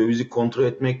yükseltip dövizi kontrol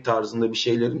etmek tarzında bir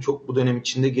şeylerin çok bu dönem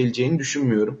içinde geleceğini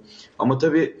düşünmüyorum. Ama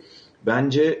tabii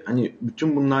bence hani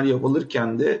bütün bunlar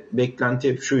yapılırken de beklenti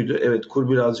hep şuydu. Evet, kur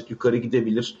birazcık yukarı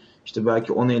gidebilir. İşte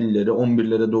belki 10.50'lere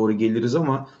 11'lere doğru geliriz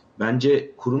ama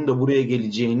bence kurun da buraya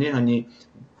geleceğini, hani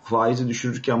faizi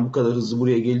düşürürken bu kadar hızlı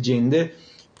buraya geleceğini de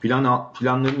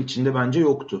planların içinde bence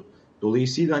yoktu.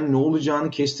 Dolayısıyla hani ne olacağını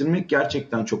kestirmek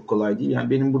gerçekten çok kolay değil. Yani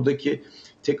benim buradaki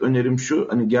tek önerim şu,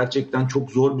 hani gerçekten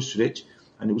çok zor bir süreç.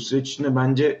 Hani bu süreç içinde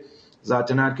bence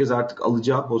zaten herkes artık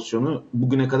alacağı pozisyonu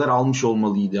bugüne kadar almış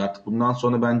olmalıydı artık. Bundan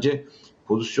sonra bence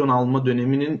pozisyon alma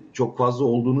döneminin çok fazla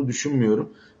olduğunu düşünmüyorum.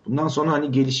 Bundan sonra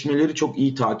hani gelişmeleri çok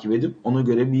iyi takip edip ona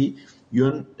göre bir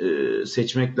yön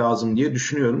seçmek lazım diye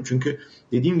düşünüyorum. Çünkü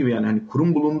dediğim gibi yani hani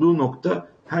kurun bulunduğu nokta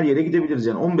her yere gidebiliriz.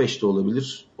 Yani 15'te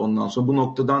olabilir. Ondan sonra bu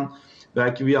noktadan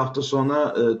belki bir hafta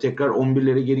sonra tekrar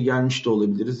 11'lere geri gelmiş de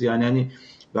olabiliriz. Yani hani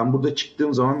ben burada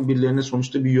çıktığım zaman birilerine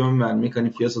sonuçta bir yön vermek,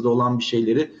 hani piyasada olan bir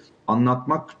şeyleri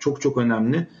anlatmak çok çok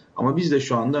önemli. Ama biz de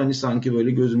şu anda hani sanki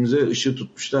böyle gözümüze ışığı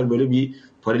tutmuşlar, böyle bir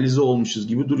paralize olmuşuz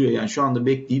gibi duruyor. Yani şu anda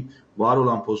bekleyip var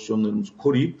olan pozisyonlarımızı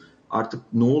koruyup artık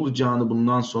ne olacağını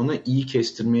bundan sonra iyi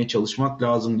kestirmeye çalışmak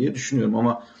lazım diye düşünüyorum.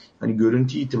 Ama hani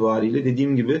görüntü itibariyle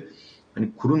dediğim gibi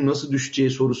hani kurun nasıl düşeceği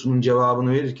sorusunun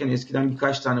cevabını verirken eskiden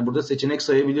birkaç tane burada seçenek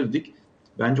sayabilirdik.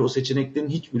 Bence o seçeneklerin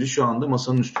hiçbiri şu anda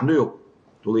masanın üstünde yok.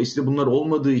 Dolayısıyla bunlar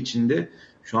olmadığı için de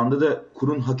şu anda da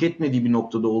kurun hak etmediği bir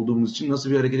noktada olduğumuz için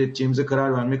nasıl bir hareket edeceğimize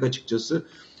karar vermek açıkçası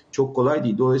çok kolay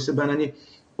değil. Dolayısıyla ben hani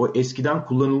o eskiden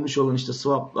kullanılmış olan işte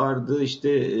swaplardı,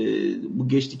 işte bu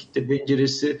geç likitte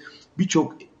penceresi,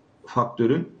 birçok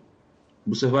faktörün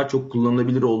bu sefer çok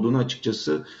kullanılabilir olduğunu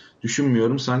açıkçası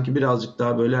düşünmüyorum. Sanki birazcık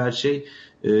daha böyle her şey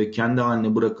kendi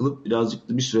haline bırakılıp birazcık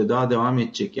da bir süre daha devam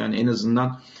edecek. Yani en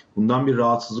azından bundan bir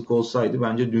rahatsızlık olsaydı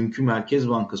bence dünkü Merkez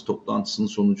Bankası toplantısının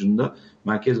sonucunda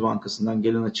Merkez Bankası'ndan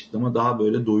gelen açıklama daha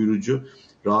böyle doyurucu,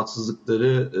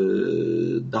 rahatsızlıkları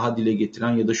daha dile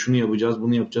getiren ya da şunu yapacağız,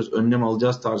 bunu yapacağız, önlem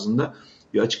alacağız tarzında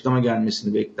bir açıklama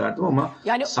gelmesini beklerdim ama...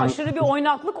 Yani aşırı bir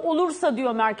oynaklık olursa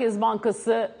diyor Merkez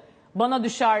Bankası, bana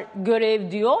düşer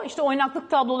görev diyor. İşte oynaklık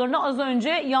tablolarını az önce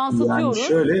yansıtıyoruz. Yani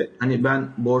şöyle, hani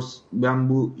ben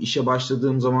bu işe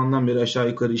başladığım zamandan beri aşağı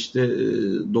yukarı işte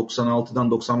 96'dan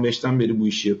 95'ten beri bu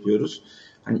işi yapıyoruz.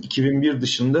 Hani 2001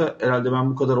 dışında herhalde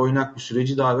ben bu kadar oynak bir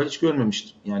süreci daha evvel hiç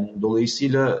görmemiştim. Yani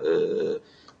dolayısıyla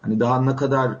hani daha ne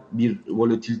kadar bir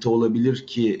volatilite olabilir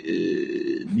ki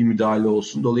bir müdahale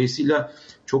olsun. Dolayısıyla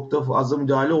çok da fazla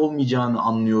müdahale olmayacağını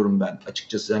anlıyorum ben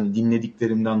açıkçası. Hani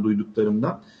dinlediklerimden,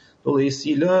 duyduklarımdan.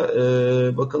 Dolayısıyla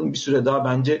bakalım bir süre daha,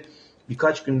 bence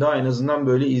birkaç gün daha en azından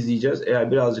böyle izleyeceğiz.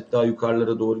 Eğer birazcık daha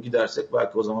yukarılara doğru gidersek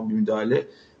belki o zaman bir müdahale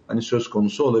hani söz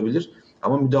konusu olabilir.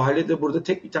 Ama müdahale de burada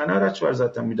tek bir tane araç var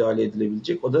zaten müdahale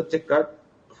edilebilecek. O da tekrar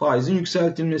faizin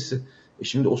yükseltilmesi.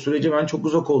 Şimdi o sürece ben çok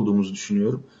uzak olduğumuzu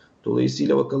düşünüyorum.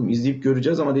 Dolayısıyla bakalım, izleyip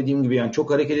göreceğiz ama dediğim gibi yani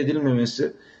çok hareket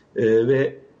edilmemesi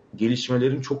ve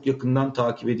gelişmelerin çok yakından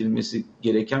takip edilmesi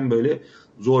gereken böyle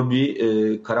zor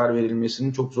bir karar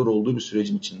verilmesinin çok zor olduğu bir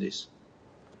sürecin içindeyiz.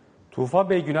 Tufan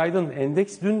Bey günaydın.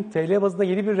 Endeks dün TL bazında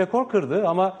yeni bir rekor kırdı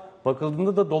ama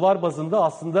bakıldığında da dolar bazında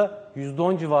aslında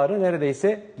 %10 civarı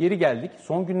neredeyse geri geldik.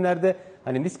 Son günlerde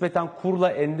hani nispeten kurla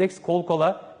endeks kol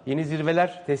kola yeni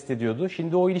zirveler test ediyordu.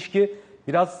 Şimdi o ilişki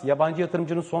biraz yabancı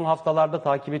yatırımcının son haftalarda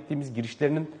takip ettiğimiz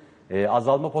girişlerinin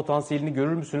azalma potansiyelini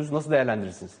görür müsünüz? Nasıl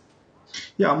değerlendirirsiniz?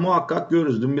 Ya muhakkak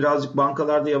görürüz. Dün birazcık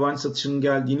bankalarda yabancı satışının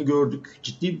geldiğini gördük.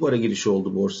 Ciddi bir para girişi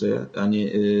oldu borsaya.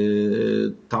 Hani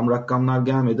tam rakamlar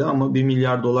gelmedi ama 1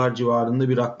 milyar dolar civarında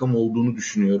bir rakam olduğunu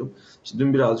düşünüyorum. İşte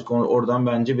dün birazcık oradan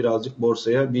bence birazcık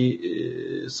borsaya bir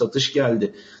satış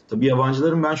geldi. Tabii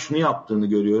yabancıların ben şunu yaptığını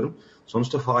görüyorum.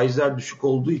 Sonuçta faizler düşük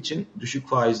olduğu için düşük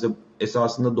faizde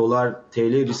esasında dolar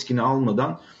TL riskini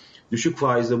almadan düşük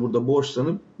faizle burada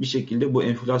borçlanıp bir şekilde bu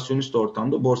enflasyonist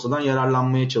ortamda borsadan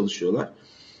yararlanmaya çalışıyorlar.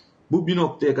 Bu bir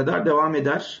noktaya kadar devam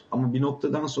eder ama bir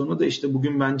noktadan sonra da işte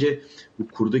bugün bence bu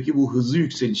kurdaki bu hızlı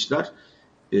yükselişler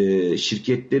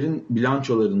şirketlerin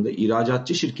bilançolarında,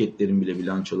 ihracatçı şirketlerin bile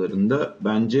bilançolarında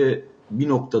bence bir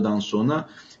noktadan sonra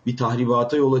bir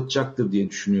tahribata yol açacaktır diye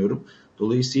düşünüyorum.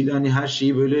 Dolayısıyla hani her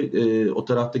şeyi böyle o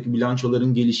taraftaki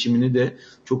bilançoların gelişimini de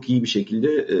çok iyi bir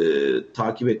şekilde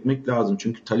takip etmek lazım.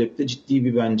 Çünkü talepte ciddi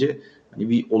bir bence hani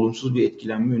bir olumsuz bir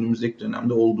etkilenme önümüzdeki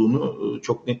dönemde olduğunu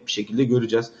çok net bir şekilde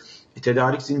göreceğiz.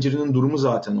 Tedarik zincirinin durumu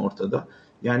zaten ortada.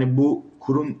 Yani bu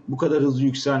kurun bu kadar hızlı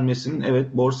yükselmesinin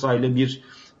evet borsayla bir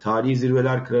tarihi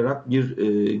zirveler kırarak bir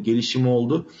gelişimi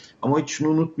oldu. Ama hiç şunu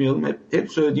unutmayalım,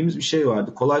 hep söylediğimiz bir şey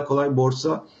vardı. Kolay kolay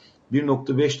borsa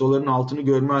 1.5 doların altını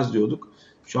görmez diyorduk.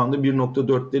 Şu anda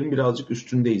 1.4'lerin birazcık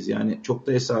üstündeyiz. Yani çok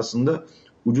da esasında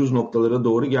ucuz noktalara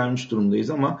doğru gelmiş durumdayız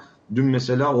ama dün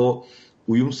mesela o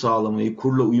uyum sağlamayı,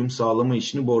 kurla uyum sağlama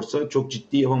işini borsa çok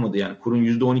ciddi yapamadı. Yani kurun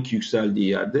 %12 yükseldiği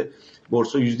yerde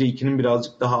borsa %2'nin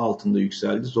birazcık daha altında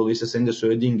yükseldi. Dolayısıyla senin de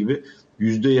söylediğin gibi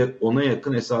 %10'a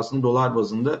yakın esasında dolar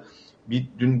bazında bir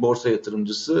dün borsa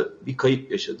yatırımcısı bir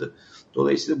kayıp yaşadı.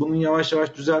 Dolayısıyla bunun yavaş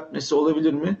yavaş düzeltmesi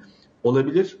olabilir mi?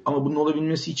 Olabilir ama bunun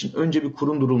olabilmesi için önce bir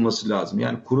kurun durulması lazım.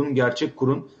 Yani gerçek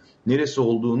kurun neresi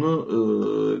olduğunu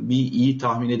bir iyi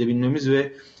tahmin edebilmemiz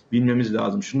ve bilmemiz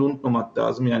lazım. Şunu unutmamak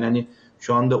lazım. Yani hani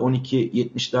şu anda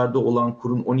 12.70'lerde olan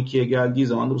kurun 12'ye geldiği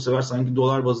zaman da bu sefer sanki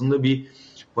dolar bazında bir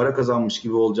para kazanmış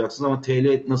gibi olacaksınız ama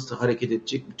TL nasıl hareket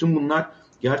edecek? Bütün bunlar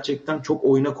gerçekten çok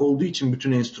oynak olduğu için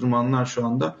bütün enstrümanlar şu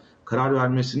anda karar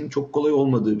vermesinin çok kolay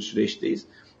olmadığı bir süreçteyiz.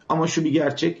 Ama şu bir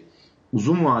gerçek,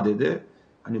 uzun vadede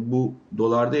hani bu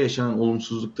dolarda yaşanan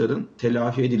olumsuzlukların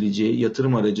telafi edileceği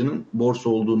yatırım aracının borsa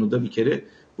olduğunu da bir kere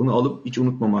bunu alıp hiç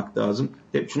unutmamak lazım.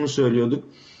 Hep şunu söylüyorduk.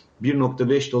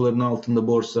 1.5 doların altında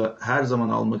borsa her zaman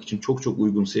almak için çok çok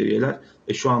uygun seviyeler.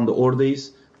 Şu anda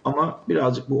oradayız ama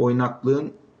birazcık bu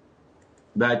oynaklığın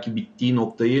belki bittiği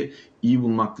noktayı iyi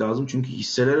bulmak lazım. Çünkü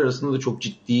hisseler arasında da çok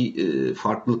ciddi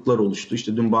farklılıklar oluştu.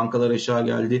 İşte dün bankalar aşağı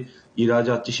geldi,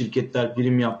 ihracatçı şirketler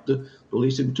prim yaptı.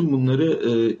 Dolayısıyla bütün bunları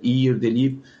iyi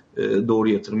irdeleyip doğru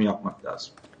yatırım yapmak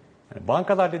lazım. Yani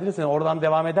bankalar dediniz, yani oradan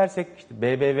devam edersek işte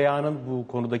BBVA'nın bu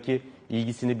konudaki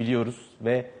ilgisini biliyoruz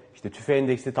ve işte tüfe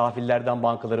endeksli tahvillerden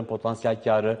bankaların potansiyel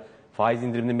karı, faiz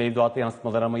indirimli mevduata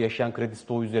yansıtmaları ama yaşayan kredi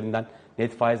stoğu üzerinden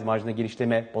net faiz marjına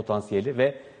genişleme potansiyeli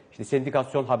ve işte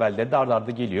sendikasyon haberleri de arda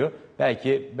arda geliyor.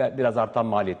 Belki biraz artan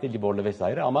maliyette, liborla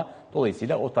vesaire ama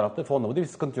dolayısıyla o tarafta fonlamada bir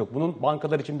sıkıntı yok. Bunun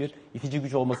bankalar için bir itici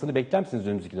güç olmasını bekler misiniz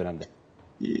önümüzdeki dönemde?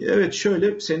 Evet,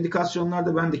 şöyle,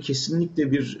 sendikasyonlarda ben de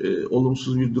kesinlikle bir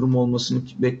olumsuz bir durum olmasını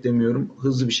beklemiyorum.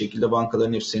 Hızlı bir şekilde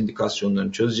bankaların hep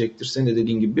sendikasyonlarını çözecektir. Senin de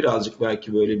dediğin gibi birazcık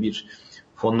belki böyle bir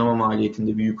fonlama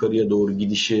maliyetinde bir yukarıya doğru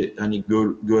gidişi hani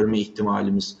görme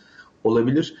ihtimalimiz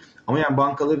olabilir. Ama yani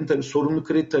bankaların tabii sorumlu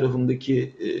kredi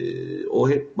tarafındaki o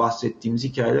hep bahsettiğimiz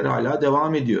hikayeler hala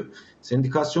devam ediyor.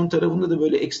 Sendikasyon tarafında da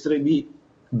böyle ekstra bir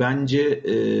bence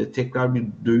tekrar bir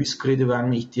döviz kredi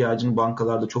verme ihtiyacının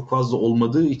bankalarda çok fazla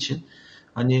olmadığı için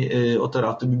hani o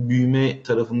tarafta bir büyüme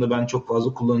tarafında ben çok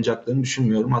fazla kullanacaklarını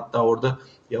düşünmüyorum. Hatta orada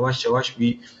yavaş yavaş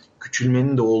bir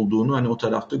küçülmenin de olduğunu hani o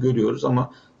tarafta görüyoruz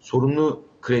ama sorunlu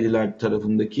krediler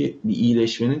tarafındaki bir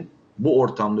iyileşmenin bu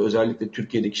ortamda, özellikle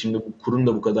Türkiye'deki şimdi bu kurun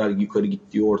da bu kadar yukarı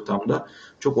gittiği ortamda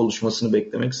çok oluşmasını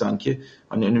beklemek sanki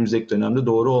hani önümüzdeki dönemde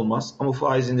doğru olmaz. Ama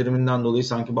faiz indiriminden dolayı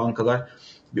sanki bankalar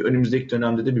bir önümüzdeki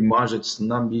dönemde de bir marj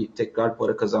açısından bir tekrar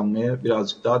para kazanmaya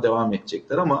birazcık daha devam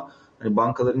edecekler ama hani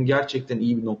bankaların gerçekten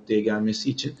iyi bir noktaya gelmesi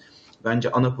için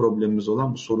bence ana problemimiz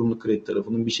olan bu sorumlu kredi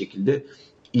tarafının bir şekilde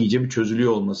iyice bir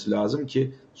çözülüyor olması lazım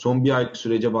ki son bir aylık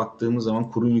sürece baktığımız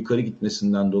zaman kurun yukarı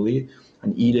gitmesinden dolayı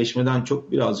hani iyileşmeden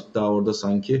çok birazcık daha orada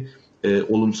sanki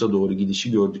olumsuza doğru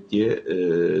gidişi gördük diye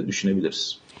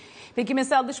düşünebiliriz. Peki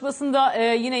mesela dış basında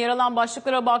yine yer alan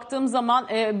başlıklara baktığım zaman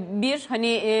bir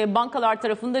bankalar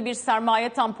tarafında bir sermaye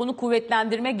tamponu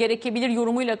kuvvetlendirme gerekebilir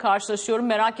yorumuyla karşılaşıyorum.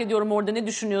 Merak ediyorum orada ne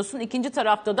düşünüyorsun? İkinci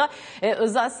tarafta da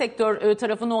özel sektör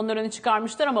tarafını onların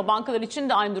çıkarmışlar ama bankalar için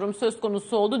de aynı durum söz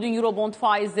konusu oldu. Dün Eurobond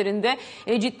faizlerinde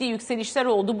ciddi yükselişler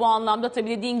oldu. Bu anlamda tabii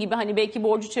dediğin gibi hani belki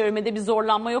borcu çevirmede bir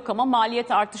zorlanma yok ama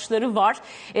maliyet artışları var.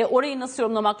 Orayı nasıl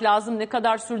yorumlamak lazım? Ne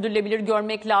kadar sürdürülebilir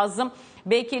görmek lazım?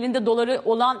 Belki elinde doları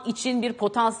olan için bir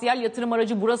potansiyel yatırım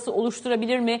aracı burası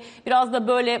oluşturabilir mi? Biraz da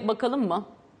böyle bakalım mı?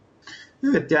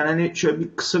 Evet, yani hani şöyle bir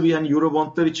kısa bir hani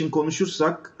Eurobondlar için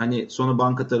konuşursak hani sonra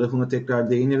banka tarafına tekrar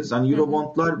değiniriz. Hani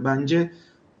Eurobondlar bence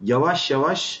yavaş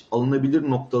yavaş alınabilir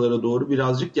noktalara doğru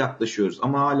birazcık yaklaşıyoruz.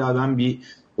 Ama hala ben bir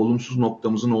olumsuz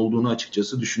noktamızın olduğunu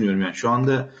açıkçası düşünüyorum. Yani şu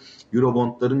anda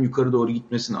Eurobondların yukarı doğru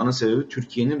gitmesinin ana sebebi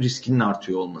Türkiye'nin riskinin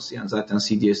artıyor olması. Yani zaten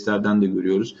CDS'lerden de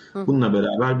görüyoruz. Bununla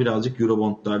beraber birazcık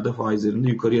Eurobondlarda faizlerinde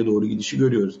yukarıya doğru gidişi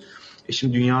görüyoruz.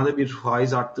 Şimdi dünyada bir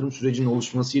faiz arttırım sürecinin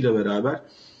oluşmasıyla beraber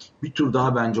bir tur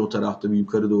daha bence o tarafta bir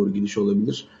yukarı doğru gidiş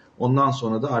olabilir. Ondan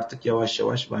sonra da artık yavaş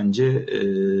yavaş bence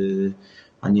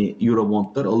hani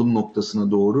Eurobondlar alım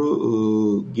noktasına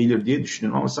doğru gelir diye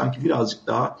düşünüyorum. Ama sanki birazcık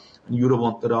daha hani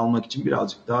Eurobondları almak için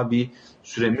birazcık daha bir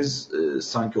süremiz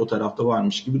sanki o tarafta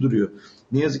varmış gibi duruyor.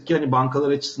 Ne yazık ki hani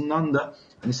bankalar açısından da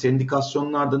hani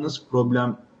sendikasyonlarda nasıl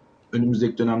problem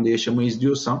önümüzdeki dönemde yaşamayız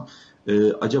diyorsam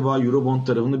acaba Eurobond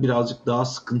tarafını birazcık daha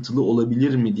sıkıntılı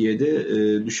olabilir mi diye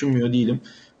de düşünmüyor değilim.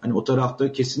 Hani o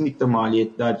tarafta kesinlikle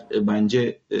maliyetler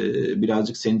bence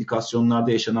birazcık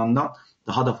sendikasyonlarda yaşanandan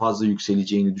daha da fazla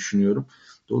yükseleceğini düşünüyorum.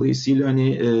 Dolayısıyla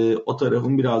hani o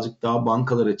tarafın birazcık daha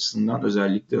bankalar açısından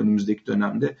özellikle önümüzdeki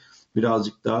dönemde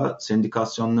birazcık daha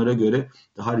sendikasyonlara göre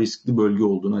daha riskli bölge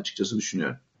olduğunu açıkçası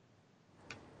düşünüyorum.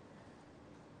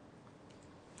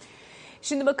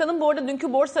 Şimdi bakalım bu arada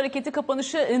dünkü borsa hareketi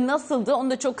kapanışı nasıldı? Onu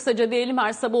da çok kısaca verelim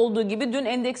her sabah olduğu gibi. Dün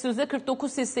endeks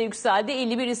 %49 hisse yükseldi,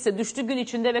 51 hisse düştü. Gün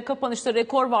içinde ve kapanışta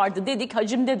rekor vardı dedik.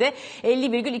 Hacimde de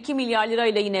 50,2 milyar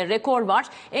lirayla yine rekor var.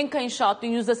 Enka İnşaat dün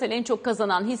yüzdesel en çok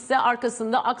kazanan hisse.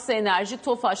 Arkasında Aksa Enerji,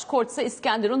 Tofaş, Kortsa,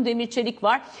 İskenderun, Demir Çelik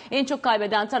var. En çok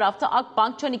kaybeden tarafta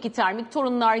Akbank, Çan2 Termik,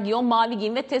 Torunlar Giyon,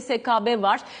 Mavigin ve TSKB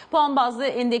var. Puan bazlı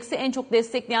endeksi en çok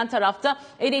destekleyen tarafta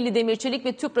Ereğli Demir Çelik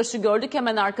ve Tüpraş'ı gördük.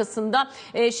 Hemen arkasında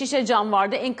Şişe Cam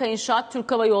vardı, Enka İnşaat,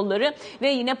 Türk Hava Yolları ve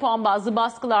yine puan bazlı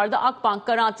baskılarda Akbank,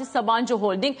 Garanti, Sabancı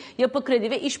Holding, Yapı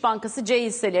Kredi ve İş Bankası C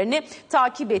hisselerini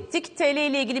takip ettik. TL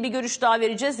ile ilgili bir görüş daha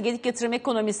vereceğiz. Gedik Yatırım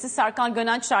Ekonomisti Serkan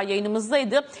Gönençler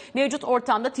yayınımızdaydı. Mevcut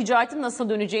ortamda ticaretin nasıl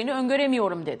döneceğini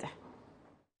öngöremiyorum dedi.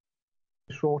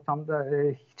 Şu ortamda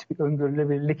hiçbir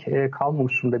öngörülebilirlik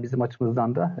kalmamış durumda bizim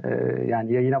açımızdan da.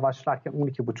 Yani yayına başlarken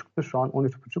 12.5'tu, şu an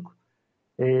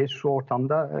 13.5. Şu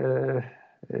ortamda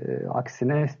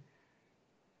aksine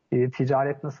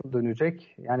ticaret nasıl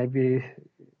dönecek? Yani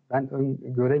ben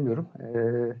göremiyorum.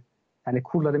 Yani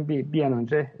kurların bir an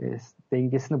önce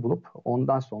dengesini bulup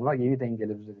ondan sonra yeni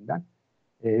dengeler üzerinden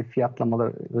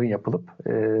fiyatlamaların yapılıp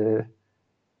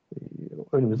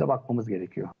önümüze bakmamız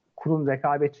gerekiyor. Kurun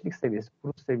rekabetçilik seviyesi,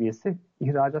 kur seviyesi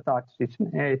ihracat artışı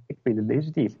için tek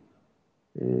belirleyici değil.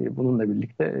 Bununla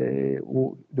birlikte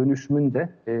bu dönüşümün de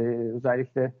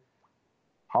özellikle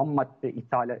ham madde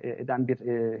ithal eden bir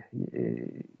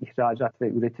ihracat ve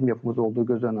üretim yapımız olduğu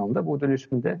göz önüne alındığında bu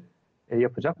dönüşümde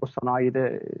yapacak, o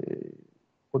sanayide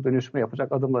o dönüşme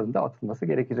yapacak adımların da atılması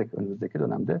gerekecek önümüzdeki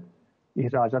dönemde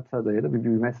ihracata dayalı bir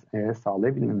büyüme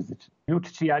sağlayabilmemiz için. Yurt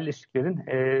içi yerleşiklerin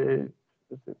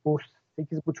bu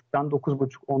 8,5'tan 9,5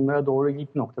 onlara doğru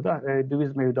ilk noktada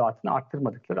döviz mevduatını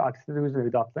arttırmadıkları, aksine döviz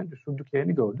mevduatlarını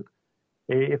düşürdüklerini gördük.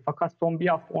 Fakat son bir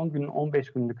hafta 10 gün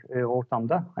 15 günlük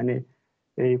ortamda hani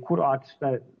kur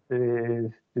artışına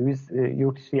döviz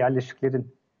yurt içi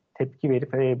yerleşiklerin tepki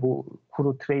verip bu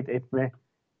kuru trade etme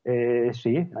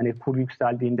hani kur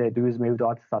yükseldiğinde döviz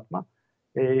mevduatı satma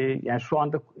yani şu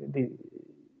anda bir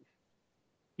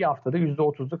haftada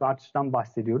 %30'luk artıştan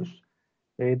bahsediyoruz.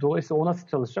 Dolayısıyla o nasıl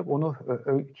çalışacak onu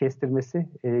kestirmesi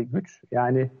güç.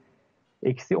 Yani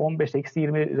 -15,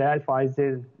 -20 reel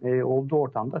faizler olduğu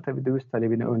ortamda tabii döviz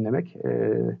talebini önlemek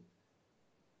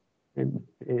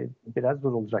biraz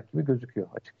zor olacak gibi gözüküyor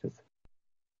açıkçası.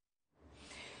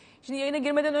 Şimdi yayına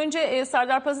girmeden önce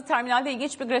Serdar Pazı terminalde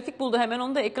ilginç bir grafik buldu. Hemen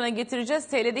onu da ekrana getireceğiz.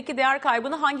 TL'deki değer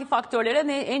kaybını hangi faktörlere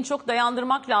en çok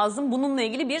dayandırmak lazım? Bununla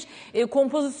ilgili bir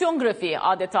kompozisyon grafiği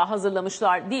adeta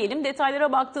hazırlamışlar diyelim.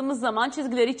 Detaylara baktığımız zaman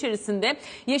çizgiler içerisinde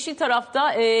yeşil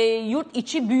tarafta yurt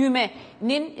içi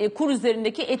büyümenin kur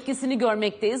üzerindeki etkisini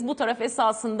görmekteyiz. Bu taraf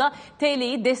esasında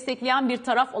TL'yi destekleyen bir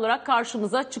taraf olarak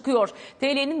karşımıza çıkıyor.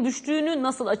 TL'nin düştüğünü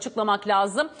nasıl açıklamak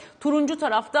lazım? Turuncu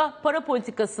tarafta para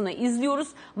politikasını izliyoruz.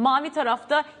 Mavi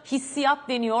tarafta hissiyat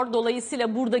deniyor.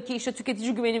 Dolayısıyla buradaki işte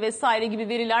tüketici güveni vesaire gibi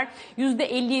veriler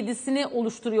 %57'sini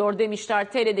oluşturuyor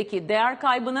demişler TL'deki değer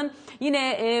kaybının.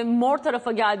 Yine mor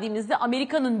tarafa geldiğimizde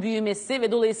Amerika'nın büyümesi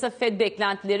ve dolayısıyla Fed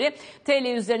beklentileri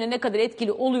TL üzerine ne kadar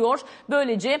etkili oluyor.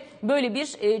 Böylece böyle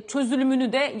bir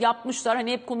çözülümünü de yapmışlar.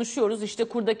 Hani hep konuşuyoruz işte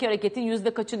kurdaki hareketin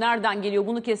yüzde kaçı nereden geliyor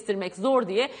bunu kestirmek zor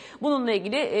diye. Bununla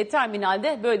ilgili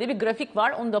terminalde böyle bir grafik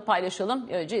var. Onu da paylaşalım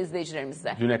önce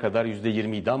izleyicilerimizle. Düne kadar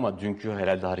 %20'ydi ama dünkü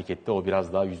herhalde harekette o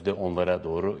biraz daha %10'lara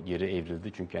doğru geri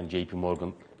evrildi. Çünkü yani JP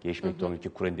Morgan gelişmekte olan ülke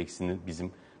kur endeksinin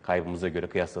bizim kaybımıza göre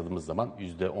kıyasladığımız zaman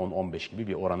 %10-15 gibi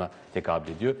bir orana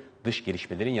tekabül ediyor. Dış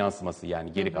gelişmelerin yansıması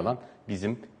yani geri kalan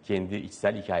bizim kendi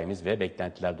içsel hikayemiz ve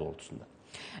beklentiler doğrultusunda.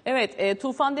 Evet,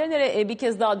 Tufan Dener'e bir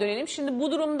kez daha dönelim. Şimdi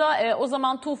bu durumda o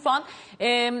zaman Tufan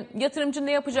yatırımcı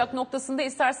ne yapacak noktasında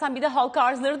istersen bir de halka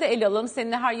arzları da ele alalım.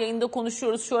 Seninle her yayında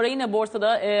konuşuyoruz. Şu ara yine borsada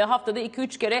haftada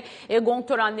 2-3 kere gong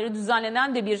törenleri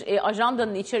düzenlenen de bir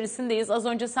ajandanın içerisindeyiz. Az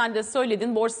önce sen de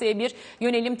söyledin borsaya bir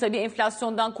yönelim tabii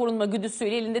enflasyondan korunma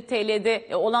güdüsüyle elinde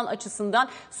TL'de olan açısından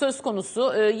söz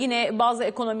konusu. Yine bazı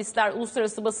ekonomistler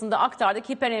uluslararası basında aktardık.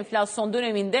 Hiper enflasyon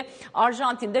döneminde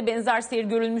Arjantin'de benzer seyir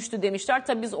görülmüştü demişler.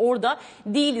 Tabii biz orada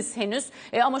değiliz henüz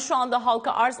ama şu anda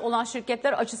halka arz olan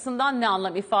şirketler açısından ne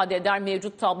anlam ifade eder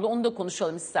mevcut tablo onu da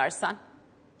konuşalım istersen.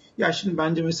 Ya şimdi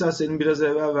bence mesela senin biraz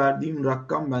evvel verdiğin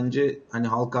rakam bence hani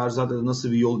halka arzlarda da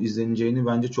nasıl bir yol izleneceğini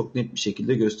bence çok net bir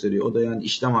şekilde gösteriyor. O da yani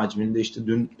işlem hacminde işte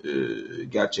dün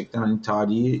gerçekten hani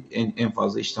tarihi en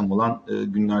fazla işlem olan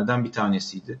günlerden bir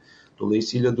tanesiydi.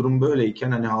 Dolayısıyla durum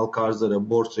böyleyken hani halka arzlara,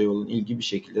 borsaya olan ilgi bir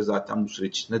şekilde zaten bu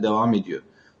süreç içinde devam ediyor.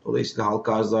 Dolayısıyla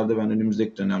halka arzlarda ben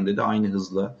önümüzdeki dönemde de aynı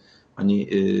hızla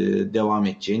hani devam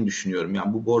edeceğini düşünüyorum.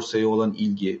 Yani bu borsaya olan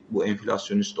ilgi, bu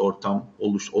enflasyonist ortam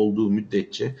olduğu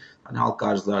müddetçe hani halka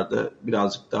arzlarda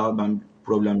birazcık daha ben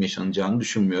problem yaşanacağını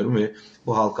düşünmüyorum ve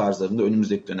bu halka arzlarında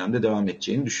önümüzdeki dönemde devam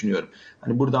edeceğini düşünüyorum.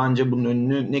 Hani burada ancak bunun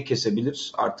önünü ne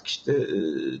kesebilir? Artık işte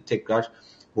tekrar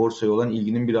borsaya olan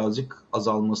ilginin birazcık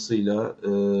azalmasıyla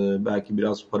belki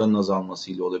biraz paranın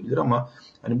azalmasıyla olabilir ama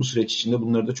hani bu süreç içinde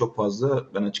bunları da çok fazla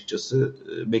ben açıkçası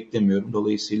beklemiyorum.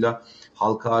 Dolayısıyla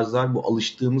halka arzlar bu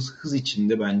alıştığımız hız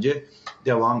içinde bence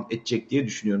devam edecek diye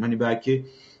düşünüyorum. Hani belki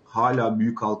hala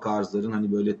büyük halka arzların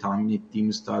hani böyle tahmin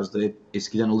ettiğimiz tarzda hep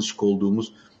eskiden alışık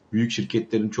olduğumuz büyük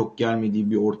şirketlerin çok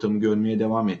gelmediği bir ortamı görmeye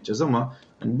devam edeceğiz ama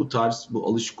hani bu tarz bu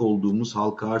alışık olduğumuz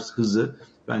halka arz hızı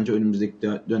bence önümüzdeki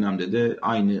dönemde de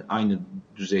aynı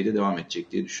düzeyde devam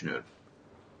edecek diye düşünüyorum.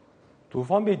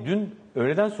 Tufan Bey dün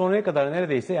öğleden sonraya kadar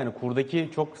neredeyse yani kurdaki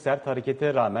çok sert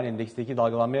harekete rağmen, endeksteki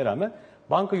dalgalanmaya rağmen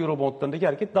banka eurobondlarındaki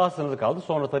hareket daha sınırlı kaldı.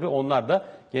 Sonra tabii onlar da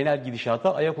genel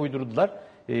gidişata ayak uydurdular.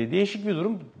 Değişik bir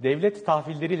durum. Devlet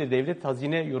tahvilleriyle, devlet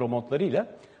hazine eurobondlarıyla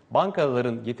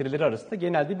bankaların getirileri arasında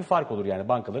genelde bir fark olur. Yani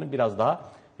bankaların biraz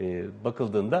daha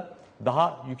bakıldığında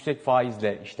daha yüksek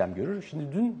faizle işlem görür. Şimdi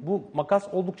dün bu makas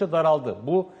oldukça daraldı.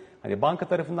 Bu hani banka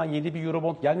tarafından yeni bir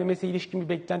eurobond gelmemesi ilişkin bir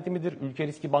beklenti midir? Ülke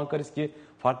riski, banka riski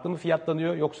farklı mı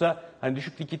fiyatlanıyor? Yoksa hani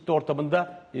düşük likidite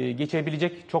ortamında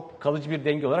geçebilecek çok kalıcı bir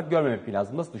denge olarak görmemek mi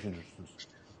lazım? Nasıl düşünürsünüz?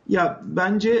 Ya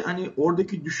bence hani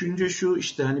oradaki düşünce şu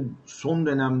işte hani son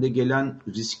dönemde gelen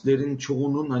risklerin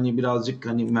çoğunun hani birazcık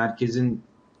hani merkezin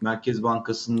Merkez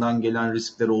Bankası'ndan gelen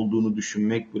riskler olduğunu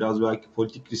düşünmek, biraz belki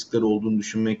politik riskler olduğunu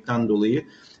düşünmekten dolayı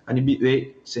hani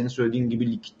ve senin söylediğin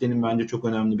gibi likiditenin bence çok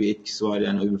önemli bir etkisi var.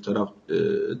 Yani öbür taraf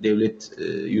devlet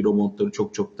Eurobondları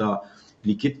çok daha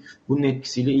likit. Bunun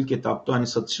etkisiyle ilk etapta hani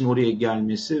satışın oraya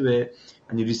gelmesi ve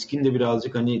hani riskin de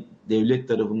birazcık hani devlet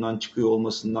tarafından çıkıyor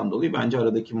olmasından dolayı bence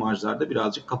aradaki marjlarda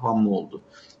birazcık kapanma oldu.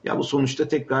 Ya bu sonuçta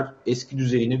tekrar eski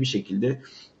düzeyine bir şekilde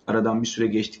aradan bir süre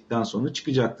geçtikten sonra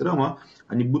çıkacaktır ama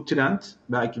hani bu trend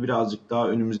belki birazcık daha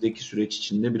önümüzdeki süreç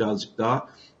içinde birazcık daha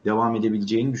devam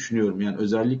edebileceğini düşünüyorum. Yani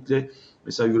özellikle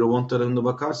mesela Eurobond tarafında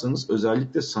bakarsanız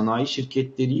özellikle sanayi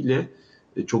şirketleriyle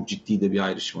çok ciddi de bir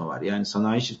ayrışma var. Yani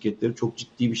sanayi şirketleri çok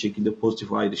ciddi bir şekilde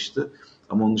pozitif ayrıştı.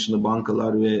 Ama onun dışında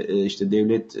bankalar ve işte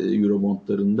devlet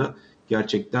Eurobondlarında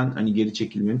gerçekten hani geri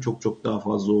çekilmenin çok daha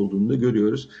fazla olduğunu da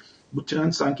görüyoruz. Bu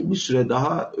trend sanki bir süre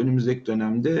daha önümüzdeki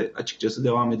dönemde açıkçası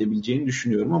devam edebileceğini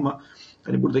düşünüyorum ama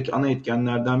hani buradaki ana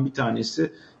etkenlerden bir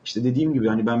tanesi işte dediğim gibi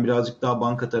hani ben birazcık daha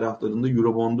banka taraflarında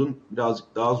Eurobond'un birazcık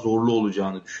daha zorlu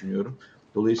olacağını düşünüyorum.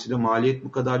 Dolayısıyla maliyet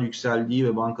bu kadar yükseldiği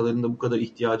ve bankaların da bu kadar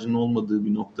ihtiyacının olmadığı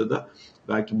bir noktada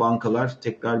belki bankalar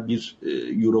tekrar bir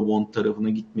Eurobond tarafına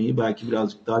gitmeyi belki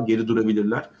birazcık daha geri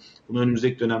durabilirler. Bunu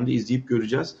önümüzdeki dönemde izleyip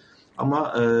göreceğiz.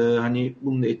 Ama hani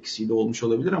bunun da etkisiyle olmuş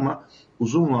olabilir ama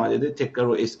uzun vadede tekrar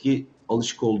o eski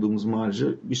alışık olduğumuz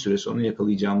marjı bir süre sonra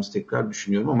yakalayacağımızı tekrar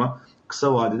düşünüyorum ama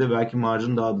kısa vadede belki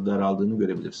marjın daha da daraldığını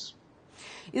görebiliriz.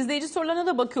 İzleyici sorularına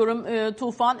da bakıyorum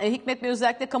Tufan. Hikmet Bey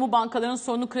özellikle kamu bankalarının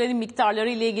sorunlu kredi miktarları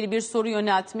ile ilgili bir soru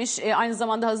yöneltmiş. Aynı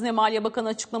zamanda Hazine Maliye Bakanı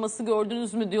açıklaması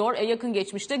gördünüz mü diyor. Yakın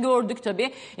geçmişte gördük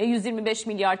tabii. 125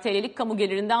 milyar TL'lik kamu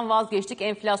gelirinden vazgeçtik.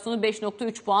 Enflasyonu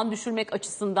 5,3 puan düşürmek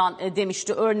açısından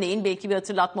demişti. Örneğin belki bir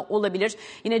hatırlatma olabilir.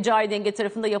 Yine cari denge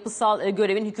tarafında yapısal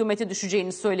görevin hükümete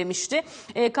düşeceğini söylemişti.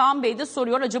 Kaan Bey de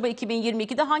soruyor. Acaba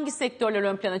 2022'de hangi sektörler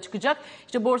ön plana çıkacak?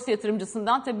 İşte borsa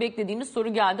yatırımcısından tabii beklediğimiz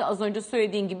soru geldi. Az önce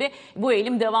söylediğim gibi bu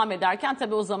eğilim devam ederken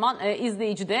tabii o zaman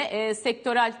izleyici de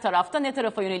sektörel tarafta ne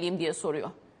tarafa yöneleyim diye soruyor.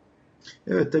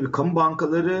 Evet tabii kamu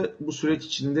bankaları bu süreç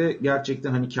içinde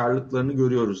gerçekten hani karlılıklarını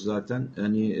görüyoruz zaten.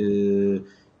 Hani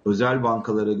özel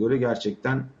bankalara göre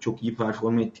gerçekten çok iyi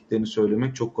perform ettiklerini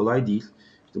söylemek çok kolay değil.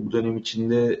 İşte bu dönem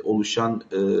içinde oluşan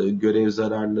görev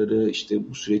zararları, işte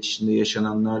bu süreç içinde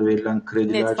yaşananlar, verilen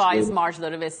krediler, net faiz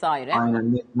marjları vesaire.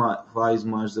 Aynen net faiz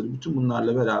marjları, bütün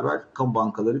bunlarla beraber kamu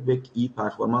bankaları pek iyi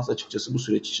performans açıkçası bu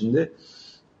süreç içinde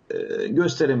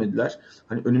gösteremediler.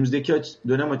 Hani önümüzdeki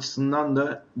dönem açısından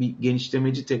da bir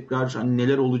genişlemeci tekrar hani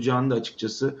neler olacağını da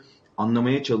açıkçası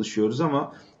anlamaya çalışıyoruz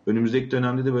ama önümüzdeki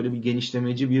dönemde de böyle bir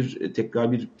genişlemeci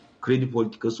tekrar bir kredi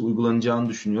politikası uygulanacağını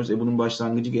düşünüyoruz. Bunun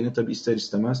başlangıcı gene tabii ister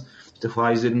istemez işte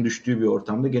faizlerin düştüğü bir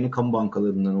ortamda gene kamu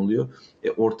bankalarından oluyor.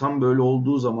 Ortam böyle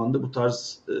olduğu zaman da bu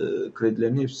tarz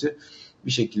kredilerin hepsi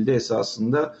bir şekilde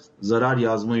esasında zarar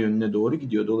yazma yönüne doğru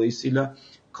gidiyor. Dolayısıyla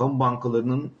kamu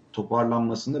bankalarının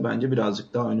toparlanmasında bence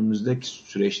birazcık daha önümüzdeki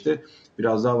süreçte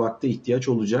biraz daha vakte ihtiyaç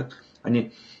olacak.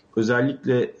 Hani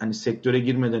özellikle hani sektöre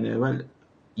girmeden evvel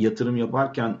yatırım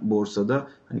yaparken borsada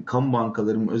hani kamu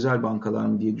bankaları mı özel bankalar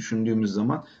mı diye düşündüğümüz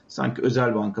zaman sanki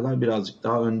özel bankalar birazcık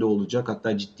daha önde olacak,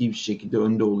 hatta ciddi bir şekilde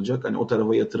önde olacak. Hani o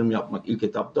tarafa yatırım yapmak ilk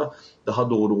etapta daha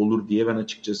doğru olur diye ben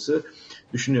açıkçası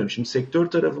düşünüyorum. Şimdi sektör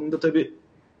tarafında tabii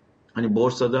hani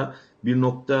borsada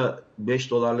 1,5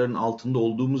 dolarların altında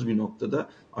olduğumuz bir noktada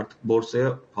artık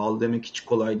borsaya pahalı demek hiç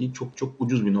kolay değil. Çok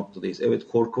ucuz bir noktadayız. Evet,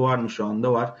 korku var mı? Şu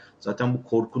anda var. Zaten bu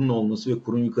korkunun olması ve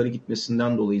kurun yukarı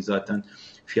gitmesinden dolayı zaten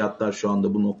fiyatlar şu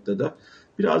anda bu noktada.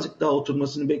 Birazcık daha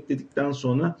oturmasını bekledikten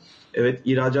sonra evet,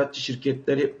 ihracatçı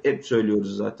şirketler hep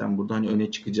söylüyoruz zaten burada hani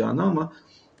öne çıkacağını ama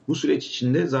bu süreç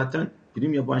içinde zaten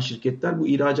prim yapan şirketler bu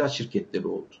ihracat şirketleri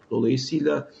oldu.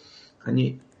 Dolayısıyla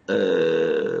hani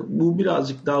bu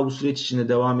birazcık daha bu süreç içinde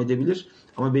devam edebilir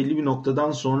ama belli bir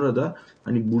noktadan sonra da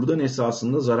hani buradan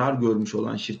esasında zarar görmüş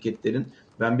olan şirketlerin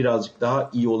ben birazcık daha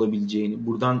iyi olabileceğini,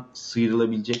 buradan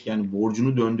sıyrılabilecek yani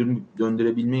borcunu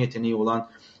döndürebilme yeteneği olan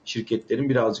şirketlerin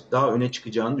birazcık daha öne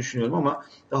çıkacağını düşünüyorum ama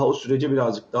daha o sürece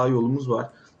birazcık daha yolumuz var.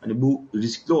 Hani bu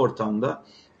riskli ortamda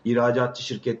ihracatçı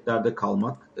şirketlerde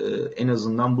kalmak, en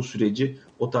azından bu süreci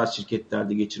o tarz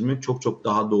şirketlerde geçirmek çok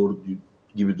daha doğru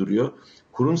gibi duruyor.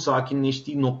 Kurun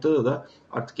sakinleştiği noktada da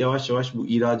artık yavaş yavaş bu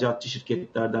ihracatçı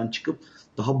şirketlerden çıkıp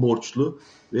daha borçlu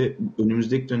ve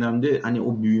önümüzdeki dönemde hani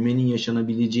o büyümenin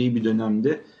yaşanabileceği bir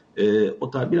dönemde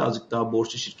o tarz birazcık daha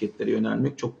borçlu şirketlere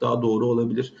yönelmek çok daha doğru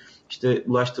olabilir. İşte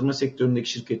ulaştırma sektöründeki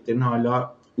şirketlerin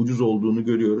hala ucuz olduğunu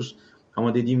görüyoruz.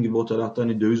 Ama dediğim gibi o tarafta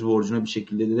hani döviz borcuna bir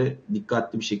şekilde de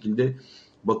dikkatli bir şekilde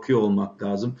bakıyor olmak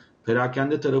lazım.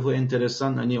 Perakende tarafı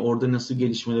enteresan, hani orada nasıl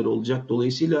gelişmeler olacak.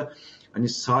 Dolayısıyla hani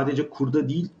sadece kurda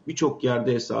değil birçok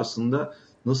yerde esasında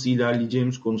nasıl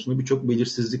ilerleyeceğimiz konusunda birçok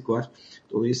belirsizlik var.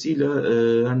 Dolayısıyla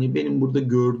hani benim burada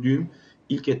gördüğüm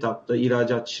ilk etapta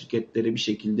ihracat şirketleri bir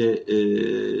şekilde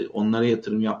onlara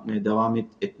yatırım yapmaya devam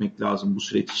etmek lazım bu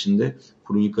süreç içinde.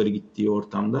 Kurun yukarı gittiği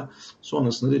ortamda.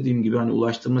 Sonrasında dediğim gibi hani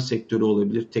ulaştırma sektörü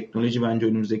olabilir. Teknoloji bence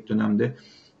önümüzdeki dönemde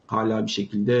hala bir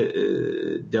şekilde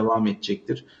devam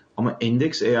edecektir. Ama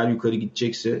endeks eğer yukarı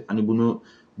gidecekse hani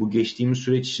bu geçtiğimiz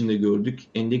süreç içinde gördük.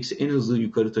 Endeksi en hızlı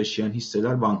yukarı taşıyan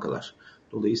hisseler bankalar.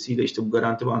 Dolayısıyla işte bu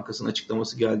Garanti Bankası'nın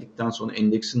açıklaması geldikten sonra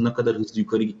endeksin ne kadar hızlı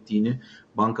yukarı gittiğini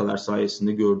bankalar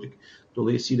sayesinde gördük.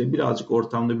 Dolayısıyla birazcık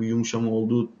ortamda bir yumuşama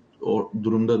olduğu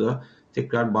durumda da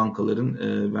tekrar bankaların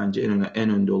bence en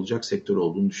önde olacak sektör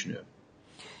olduğunu düşünüyorum.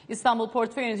 İstanbul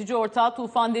Portföy Yönetici Ortağı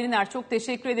Tufan Deriner. Çok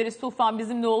teşekkür ederiz Tufan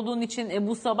bizimle olduğun için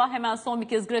bu sabah. Hemen son bir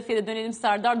kez grafiğe dönelim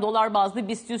Serdar. Dolar bazlı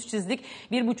BIST 100 çizdik.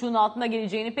 1.5'un altına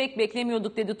geleceğini pek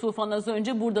beklemiyorduk dedi Tufan az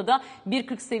önce. Burada da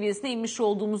 1.40 seviyesine inmiş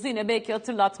olduğumuzu yine belki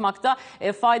hatırlatmakta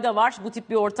fayda var. Bu tip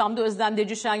bir ortamda Özlem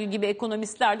Deci Şengül gibi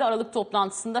ekonomistler de Aralık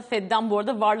toplantısında Fed'den bu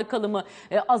arada varlık alımı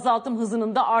azaltım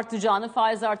hızının da artacağını,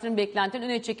 faiz artırım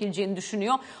beklentilerinin öne çekileceğini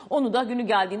düşünüyor. Onu da günü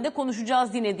geldiğinde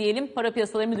konuşacağız yine diyelim. Para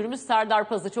Piyasaları Müdürümüz Serdar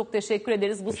Pazı. Çok teşekkür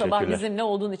ederiz bu sabah bizimle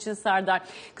olduğun için Serdar.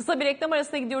 Kısa bir reklam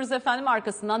arasına gidiyoruz efendim.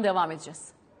 Arkasından devam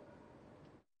edeceğiz.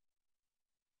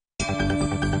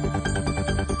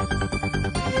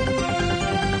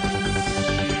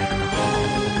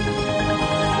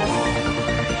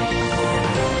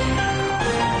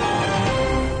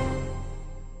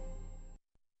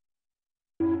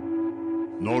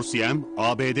 Sosyal,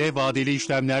 ABD vadeli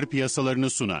işlemler piyasalarını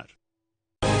sunar.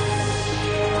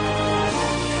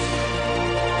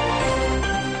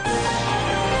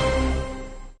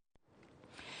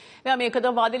 Ve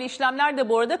Amerika'da vadeli işlemler de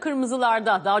bu arada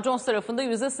kırmızılarda. Dow Jones tarafında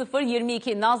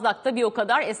 %0.22, Nasdaq'ta bir o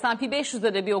kadar, S&P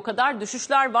 500'de de bir o kadar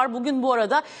düşüşler var. Bugün bu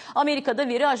arada Amerika'da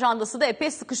veri ajandası da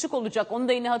epey sıkışık olacak. Onu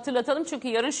da yine hatırlatalım çünkü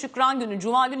yarın Şükran günü,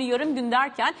 Cuma günü yarım gün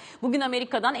derken bugün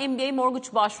Amerika'dan MBA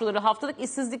mortgage başvuruları, haftalık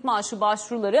işsizlik maaşı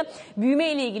başvuruları,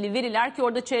 büyüme ile ilgili veriler ki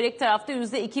orada çeyrek tarafta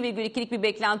 %2,2'lik bir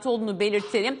beklenti olduğunu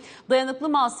belirtelim. Dayanıklı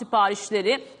mal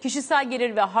siparişleri, kişisel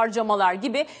gelir ve harcamalar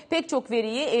gibi pek çok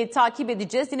veriyi takip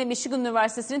edeceğiz. Yine Michigan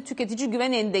Üniversitesi'nin tüketici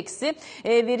güven endeksi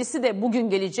verisi de bugün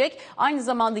gelecek. Aynı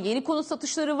zamanda yeni konut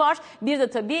satışları var. Bir de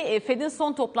tabii Fed'in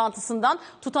son toplantısından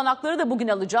tutanakları da bugün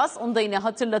alacağız. Onu da yine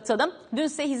hatırlatalım. Dün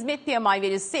ise hizmet PMI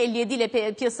verisi 57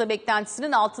 ile piyasa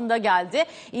beklentisinin altında geldi.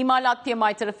 İmalat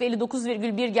PMI tarafı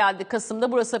 59,1 geldi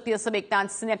Kasım'da. Burası piyasa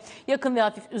beklentisine yakın ve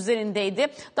hafif üzerindeydi.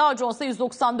 Dow Jones'ta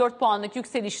 194 puanlık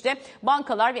yükselişte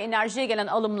bankalar ve enerjiye gelen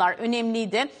alımlar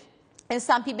önemliydi.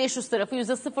 S&P 500 tarafı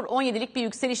 %0.17'lik bir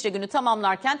yükselişle günü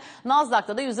tamamlarken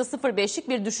Nasdaq'ta da %0.5'lik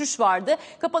bir düşüş vardı.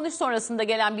 Kapanış sonrasında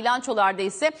gelen bilançolarda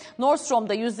ise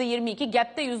Nordstrom'da %22,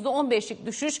 Gap'te %15'lik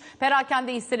düşüş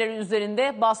perakende hisseleri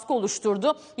üzerinde baskı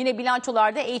oluşturdu. Yine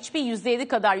bilançolarda HP %7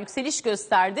 kadar yükseliş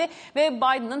gösterdi ve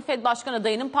Biden'ın Fed Başkan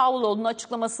adayının Powell olduğunu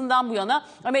açıklamasından bu yana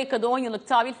Amerika'da 10 yıllık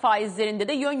tahvil faizlerinde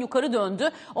de yön yukarı döndü.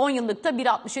 10 yıllıkta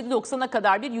 1.67.90'a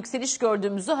kadar bir yükseliş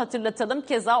gördüğümüzü hatırlatalım.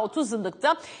 Keza 30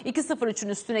 yıllıkta 2.03'ün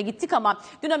üstüne gittik ama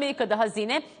dün Amerika'da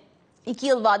hazine 2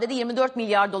 yıl vadede 24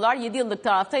 milyar dolar, 7 yıllık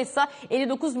tarafta ise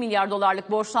 59 milyar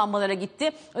dolarlık borçlanmalara gitti.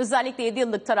 Özellikle 7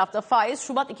 yıllık tarafta faiz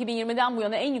Şubat 2020'den bu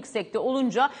yana en yüksekte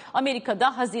olunca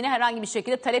Amerika'da hazine herhangi bir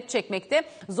şekilde talep çekmekte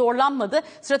zorlanmadı.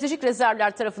 Stratejik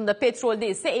rezervler tarafında petrolde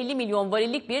ise 50 milyon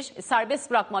varillik bir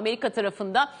serbest bırakma Amerika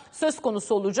tarafında söz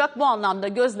konusu olacak. Bu anlamda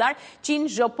gözler Çin,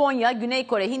 Japonya, Güney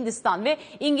Kore, Hindistan ve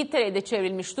İngiltere'ye de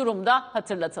çevrilmiş durumda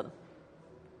hatırlatalım.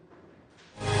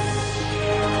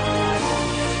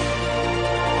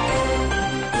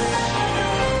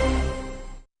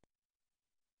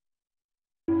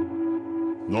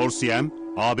 Sosyal,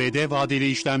 ABD vadeli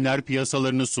işlemler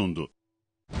piyasalarını sundu.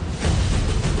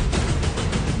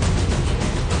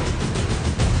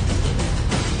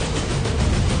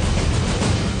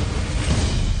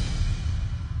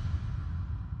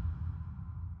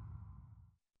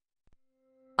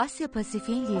 Asya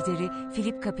Pasifik'in lideri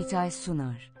Philip Capital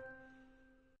sunar.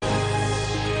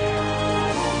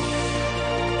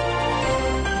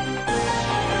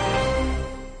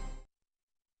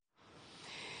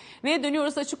 Ve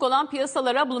dönüyoruz açık olan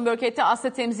piyasalara. BloombergHT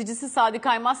Asya temsilcisi Sadi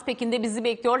Kaymaz Pekin'de bizi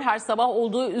bekliyor her sabah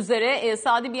olduğu üzere.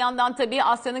 Sadi bir yandan tabii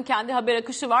Asya'nın kendi haber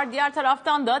akışı var. Diğer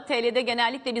taraftan da TL'de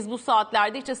genellikle biz bu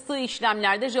saatlerde işte sığ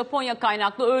işlemlerde Japonya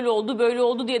kaynaklı öyle oldu böyle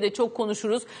oldu diye de çok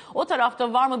konuşuruz. O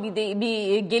tarafta var mı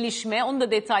bir gelişme? Onun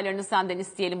da detaylarını senden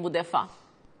isteyelim bu defa.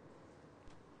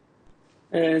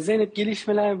 Zeynep,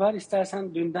 gelişmeler var.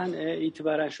 İstersen dünden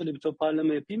itibaren şöyle bir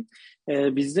toparlama yapayım.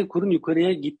 Bizde kurun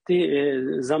yukarıya gittiği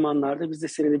zamanlarda biz de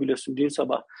seninle biliyorsun dün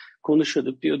sabah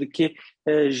konuşuyorduk. Diyorduk ki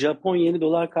Japon yeni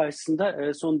dolar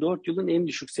karşısında son 4 yılın en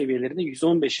düşük seviyelerinde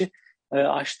 115'i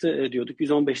aştı diyorduk.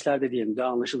 115'lerde diyelim daha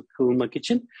anlaşılır kılınmak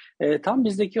için. Tam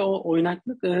bizdeki o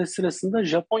oynaklık sırasında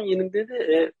Japon yeninde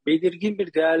de belirgin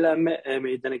bir değerlenme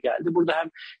meydana geldi. Burada hem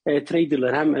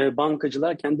traderlar hem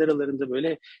bankacılar kendi aralarında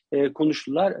böyle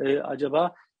konuştular.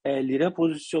 Acaba lira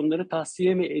pozisyonları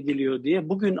tasfiye mi ediliyor diye.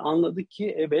 Bugün anladık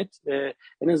ki evet,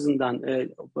 en azından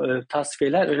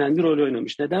tasfiyeler önemli rol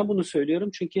oynamış. Neden bunu söylüyorum?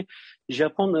 Çünkü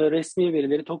Japon resmi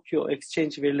verileri, Tokyo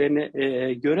Exchange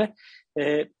verilerine göre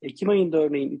Ekim ayında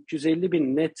örneğin 350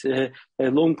 bin net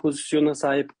long pozisyona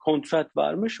sahip kontrat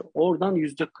varmış. Oradan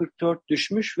 %44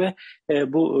 düşmüş ve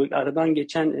bu aradan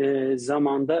geçen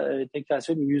zamanda tekrar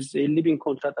söyleyeyim 150 bin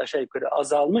kontrat aşağı yukarı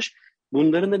azalmış.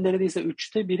 Bunların da neredeyse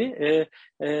 3'te biri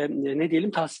ne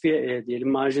diyelim tasfiye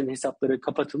diyelim, marjin hesapları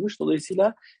kapatılmış.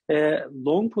 Dolayısıyla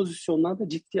long pozisyonlarda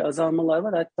ciddi azalmalar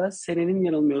var. Hatta senenin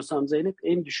yanılmıyorsam Zeynep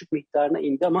en düşük miktarına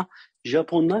indi ama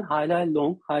Japonlar hala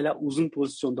long, hala uzun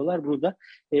pozisyondalar. Bunu da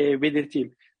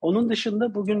belirteyim. Onun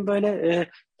dışında bugün böyle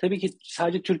tabii ki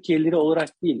sadece Türkiye'lileri olarak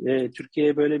değil,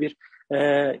 Türkiye'ye böyle bir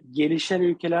gelişen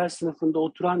ülkeler sınıfında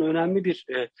oturan önemli bir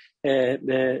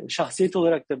şahsiyet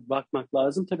olarak da bakmak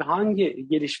lazım. Tabii hangi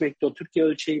gelişmekte, o Türkiye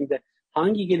ölçeğinde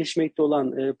hangi gelişmekte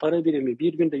olan para birimi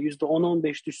bir günde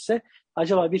 %10-15 düşse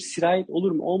acaba bir sirayet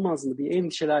olur mu olmaz mı diye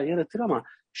endişeler yaratır ama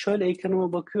şöyle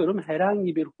ekranıma bakıyorum,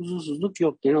 herhangi bir huzursuzluk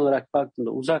yok. Genel olarak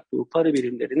baktığımda uzak doğu para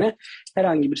birimlerine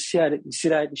herhangi bir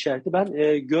sirayet işareti ben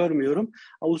görmüyorum.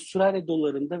 Avustralya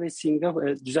dolarında ve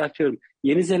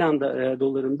Yeni Zelanda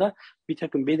dolarında bir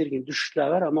takım belirgin düşüşler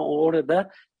var ama orada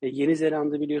Yeni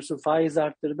Zelanda biliyorsun faiz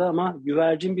arttırdı ama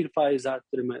güvercin bir faiz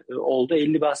arttırımı oldu.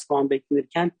 50 bas puan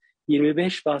beklenirken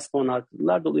 25 bas puan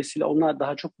arttırdılar. Dolayısıyla onlar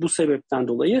daha çok bu sebepten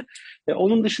dolayı.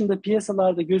 Onun dışında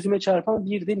piyasalarda gözüme çarpan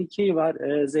birden ikiyi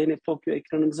var. Zeynep, Tokyo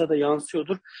ekranımıza da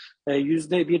yansıyordur.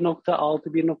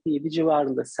 %1.6-1.7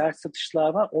 civarında sert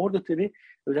satışlar var. Orada tabii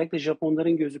özellikle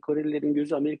Japonların gözü, Korelilerin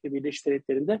gözü Amerika Birleşik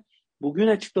Devletleri'nde bugün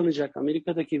açıklanacak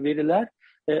Amerika'daki veriler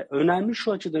önemli,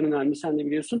 şu açıdan önemli. Sen de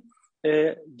biliyorsun,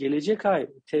 gelecek ay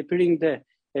tapering'de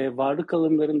varlık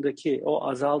alımlarındaki o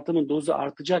azaltımın dozu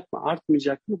artacak mı,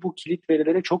 artmayacak mı? Bu kilit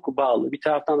verilere çok bağlı. Bir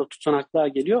taraftan da tutanaklar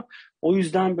geliyor. O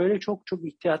yüzden böyle çok çok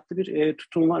ihtiyatlı bir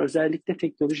tutum var. Özellikle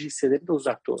teknoloji hisseleri de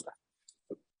uzak doğuda.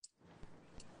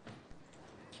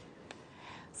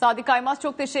 Sadık Aymaz,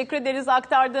 çok teşekkür ederiz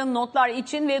aktardığın notlar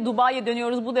için ve Dubai'ye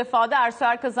dönüyoruz. Bu defada Ersoy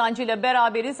Erkazancı ile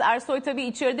beraberiz. Ersoy, tabii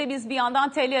içeride biz bir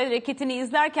yandan TL hareketini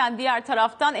izlerken diğer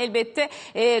taraftan elbette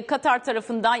Katar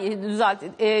tarafından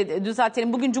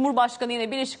düzeltelim. Bugün Cumhurbaşkanı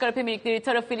yine Birleşik Arap Emirlikleri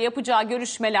tarafıyla yapacağı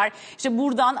görüşmeler. İşte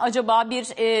buradan acaba bir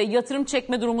yatırım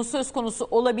çekme durumu söz konusu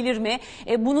olabilir mi?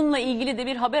 Bununla ilgili de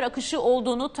bir haber akışı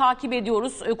olduğunu takip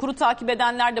ediyoruz. Kuru takip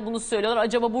edenler de bunu söylüyorlar.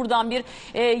 Acaba buradan bir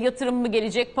yatırım mı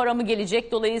gelecek, para mı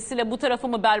gelecek? Dolayısıyla bu tarafı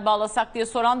mı bel bağlasak diye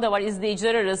soran da var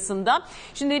izleyiciler arasında.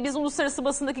 Şimdi biz uluslararası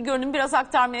basındaki görünümü biraz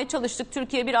aktarmaya çalıştık.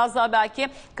 Türkiye biraz daha belki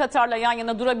Katar'la yan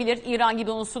yana durabilir. İran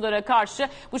gibi unsurlara karşı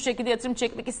bu şekilde yatırım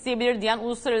çekmek isteyebilir diyen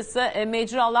uluslararası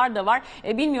mecralar da var.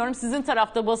 Bilmiyorum sizin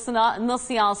tarafta basına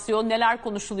nasıl yansıyor, neler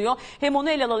konuşuluyor? Hem onu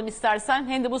ele alalım istersen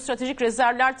hem de bu stratejik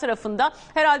rezervler tarafında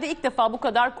herhalde ilk defa bu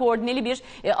kadar koordineli bir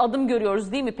adım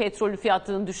görüyoruz değil mi petrol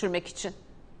fiyatlarını düşürmek için?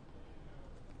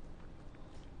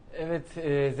 Evet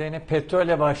Zeynep,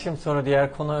 petrolle başlayayım, sonra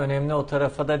diğer konu önemli, o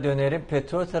tarafa da dönerim.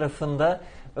 Petrol tarafında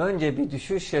önce bir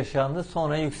düşüş yaşandı,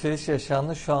 sonra yükseliş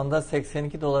yaşandı. Şu anda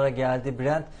 82 dolara geldi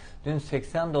Brent, dün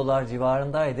 80 dolar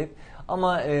civarındaydık.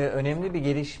 Ama önemli bir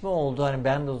gelişme oldu, hani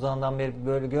ben de uzandan beri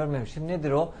böyle görmemiştim.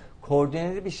 Nedir o?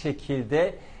 Koordineli bir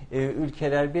şekilde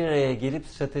ülkeler bir araya gelip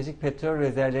stratejik petrol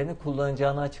rezervlerini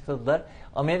kullanacağını açıkladılar.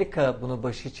 Amerika bunu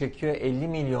başı çekiyor, 50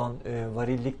 milyon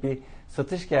varillik bir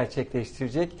satış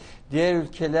gerçekleştirecek. Diğer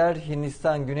ülkeler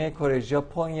Hindistan, Güney Kore,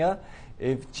 Japonya,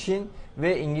 Çin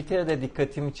ve İngiltere'de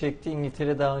dikkatimi çekti.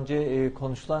 İngiltere daha önce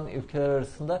konuşulan ülkeler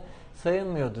arasında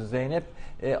sayılmıyordu Zeynep.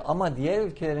 Ama diğer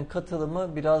ülkelerin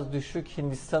katılımı biraz düşük.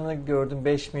 Hindistan'ı gördüm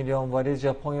 5 milyon varil,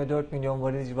 Japonya 4 milyon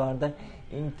varil civarında,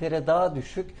 İngiltere daha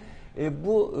düşük.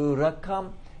 Bu rakam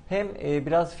hem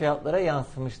biraz fiyatlara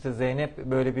yansımıştı Zeynep,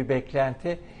 böyle bir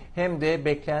beklenti, hem de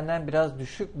beklenenden biraz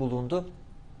düşük bulundu.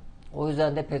 O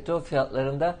yüzden de petrol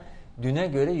fiyatlarında düne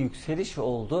göre yükseliş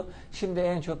oldu. Şimdi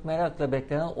en çok merakla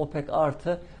beklenen OPEC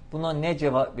artı buna ne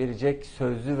cevap verecek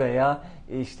sözlü veya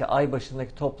işte ay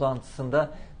başındaki toplantısında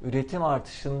üretim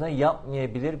artışında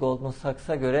yapmayabilir. Goldman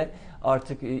Sachs'a göre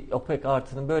artık OPEC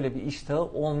Artı'nın böyle bir iştahı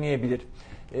olmayabilir.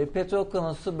 Petrol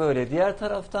konusu böyle. Diğer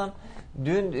taraftan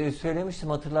dün söylemiştim,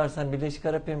 hatırlarsan Birleşik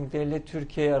Arap Emirlikleri ile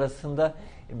Türkiye arasında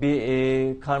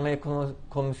bir karma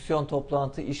komisyon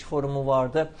toplantı, iş forumu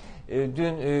vardı.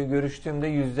 Dün görüştüğümde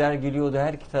yüzler gülüyordu.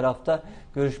 Her iki tarafta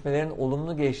görüşmelerin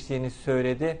olumlu geçtiğini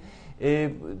söyledi.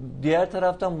 Diğer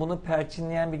taraftan bunu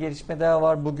perçinleyen bir gelişme daha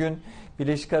var. Bugün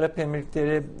Birleşik Arap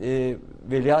Emirlikleri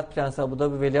Veliaht Prensi, Abu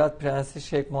Dhabi Veliaht Prensi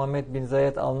Şeyh Muhammed bin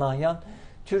Zayed Al Nahyan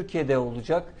Türkiye'de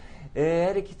olacak.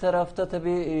 Her iki tarafta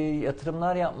tabii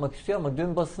yatırımlar yapmak istiyor ama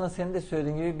dün basına senin de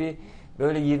söylediğin gibi bir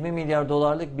böyle 20 milyar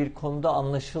dolarlık bir konuda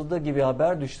anlaşıldığı gibi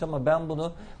haber düştü ama ben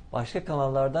bunu başka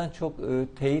kanallardan çok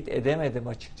teyit edemedim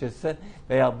açıkçası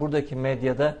veya buradaki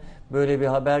medyada böyle bir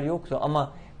haber yoktu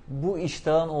ama bu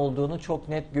iştahın olduğunu çok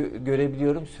net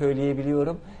görebiliyorum,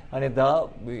 söyleyebiliyorum. Hani daha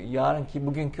yarınki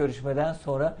bugünkü görüşmeden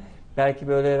sonra belki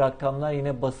böyle rakamlar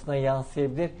yine basına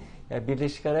yansıyabilir. Yani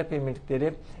Birleşik Arap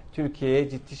Emirlikleri Türkiye'ye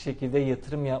ciddi şekilde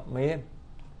yatırım yapmayı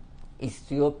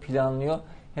istiyor, planlıyor.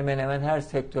 Hemen hemen her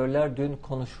sektörler dün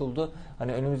konuşuldu.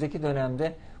 Hani önümüzdeki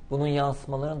dönemde bunun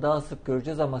yansımalarını daha sık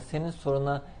göreceğiz ama senin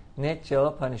soruna net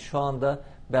cevap hani şu anda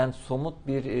ben somut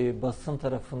bir basın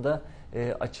tarafında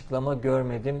açıklama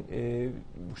görmedim.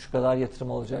 Şu kadar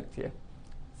yatırım olacak diye.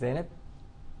 Zeynep?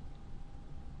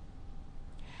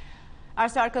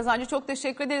 Erser Kazancı, çok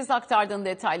teşekkür ederiz aktardığın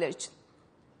detaylar için.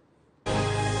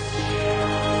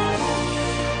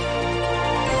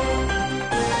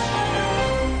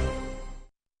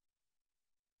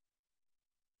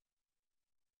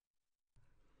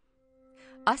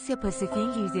 Asya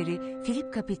Pasifik'in lideri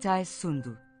Philip Capital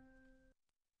sundu.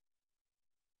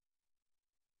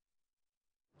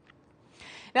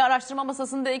 Ve araştırma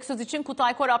masasında ilk söz için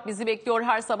Kutay Korap bizi bekliyor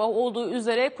her sabah olduğu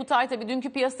üzere. Kutay, tabii dünkü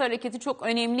piyasa hareketi çok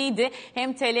önemliydi.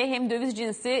 Hem TL hem döviz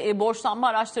cinsi borçlanma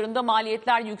araçlarında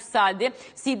maliyetler yükseldi.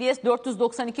 CDS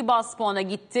 492 bas puana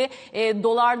gitti.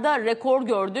 Dolarda rekor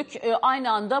gördük.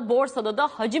 Aynı anda borsada da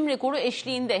hacim rekoru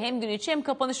eşliğinde hem gün içi hem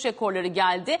kapanış rekorları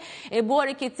geldi. Bu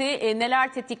hareketi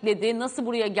neler tetikledi, nasıl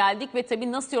buraya geldik ve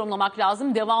tabii nasıl yorumlamak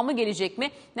lazım? Devamı gelecek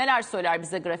mi? Neler söyler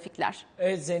bize grafikler?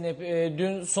 Evet Zeynep,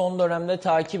 dün son dönemde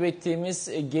takip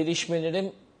ettiğimiz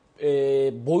gelişmelerin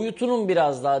boyutunun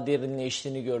biraz daha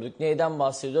derinleştiğini gördük. Neyden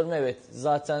bahsediyorum? Evet,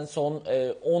 zaten son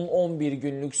 10-11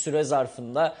 günlük süre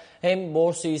zarfında hem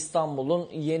Borsa İstanbul'un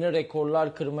yeni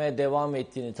rekorlar kırmaya devam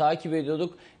ettiğini takip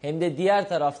ediyorduk. Hem de diğer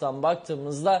taraftan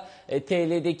baktığımızda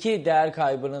TL'deki değer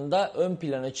kaybının da ön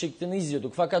plana çıktığını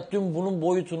izliyorduk. Fakat dün bunun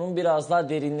boyutunun biraz daha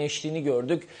derinleştiğini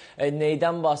gördük.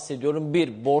 Neyden bahsediyorum?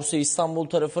 Borsa İstanbul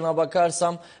tarafına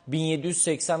bakarsam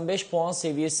 1785 puan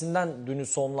seviyesinden dünü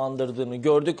sonlandırdığını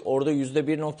gördük. Orada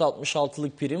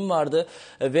 %1.66'lık prim vardı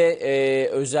ve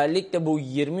özellikle bu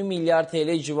 20 milyar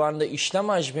TL civarında işlem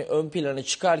hacmi ön plana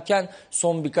çıkarken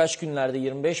son birkaç günlerde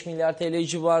 25 milyar TL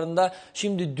civarında.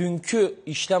 Şimdi dünkü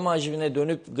işlem hacmine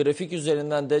dönüp grafik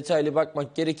üzerinden detaylı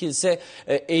bakmak gerekirse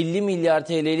 50 milyar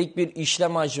TL'lik bir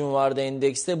işlem hacmi vardı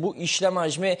endekste. Bu işlem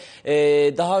hacmi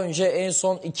daha önce en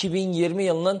son 2020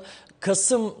 yılının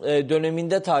Kasım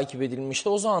döneminde takip edilmişti.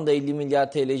 O zaman da 50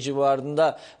 milyar TL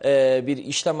civarında bir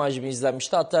işlem hacmi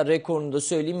izlenmişti. Hatta rekorunu da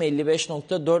söyleyeyim,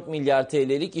 55.4 milyar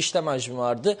TL'lik işlem hacmi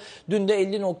vardı. Dün de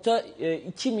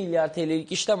 50.2 milyar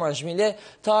TL'lik işlem hacmiyle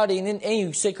tarihinin en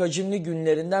yüksek hacimli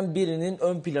günlerinden birinin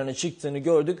ön plana çıktığını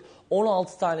gördük.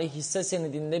 16 tane hisse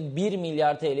senedinde 1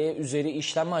 milyar TL'ye üzeri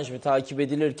işlem hacmi takip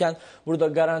edilirken burada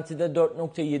Garanti'de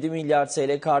 4.7 milyar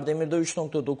TL, Kardemir'de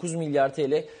 3.9 milyar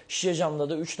TL, Şişecam'da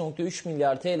da 3.3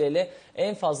 milyar TL ile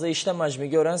en fazla işlem hacmi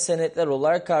gören senetler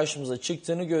olarak karşımıza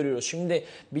çıktığını görüyoruz. Şimdi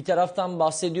bir taraftan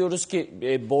bahsediyoruz ki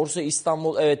Borsa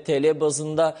İstanbul evet TL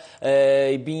bazında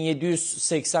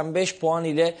 1785 puan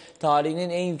ile tarihinin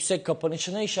en yüksek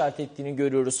kapanışına işaret ettiğini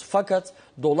görüyoruz. Fakat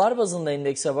dolar bazında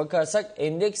endekse bakarsak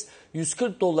endeks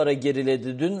 140 dolara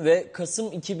geriledi dün ve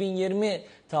Kasım 2020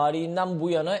 tarihinden bu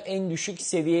yana en düşük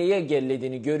seviyeye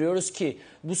gerilediğini görüyoruz ki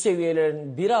bu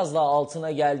seviyelerin biraz daha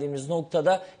altına geldiğimiz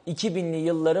noktada 2000'li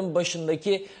yılların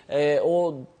başındaki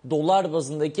o dolar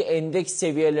bazındaki endeks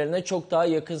seviyelerine çok daha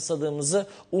yakınsadığımızı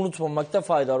unutmamakta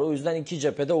fayda var. O yüzden iki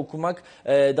cephede okumak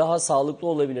daha sağlıklı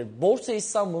olabilir. Borsa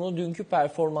İstanbul'un dünkü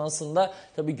performansında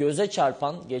tabii göze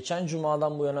çarpan, geçen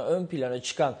cumadan bu yana ön plana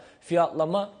çıkan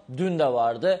fiyatlama dün de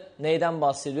vardı. Neyden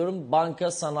bahsediyorum?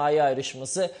 Banka sanayi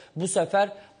ayrışması. Bu sefer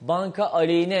banka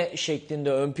aleyhine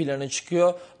şeklinde ön plana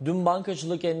çıkıyor. Dün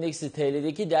bankacılık endeksi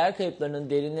TL'deki değer kayıplarının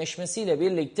derinleşmesiyle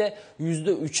birlikte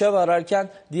 %3'e vararken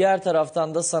diğer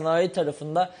taraftan da sanayi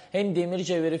tarafında hem demir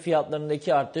cevheri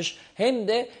fiyatlarındaki artış hem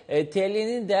de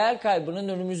TL'nin değer kaybının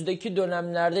önümüzdeki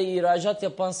dönemlerde ihracat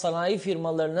yapan sanayi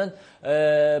firmalarının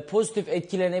pozitif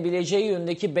etkilenebileceği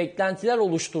yönündeki beklentiler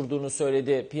oluşturduğunu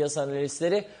söyledi piyasa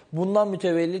analistleri. Bundan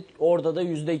mütevellit orada da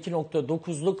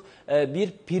 %2.9'luk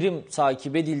bir prim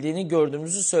takip edildiğini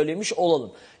gördüğümüzü söylemiş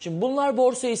olalım. Şimdi bunlar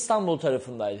Borsa İstanbul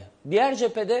tarafındaydı. Diğer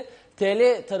cephede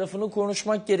TL tarafını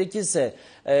konuşmak gerekirse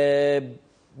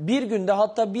bir günde,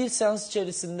 hatta bir seans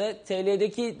içerisinde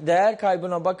TL'deki değer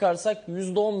kaybına bakarsak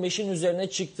 %15'in üzerine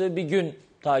çıktığı bir gün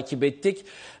takip ettik.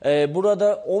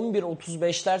 Burada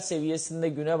 11.35'ler seviyesinde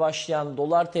güne başlayan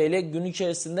dolar TL gün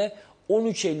içerisinde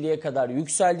 13.50'ye kadar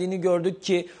yükseldiğini gördük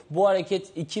ki bu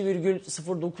hareket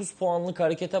 2,09 puanlık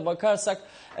harekete bakarsak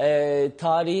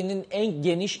tarihinin en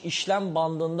geniş işlem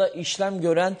bandında işlem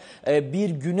gören bir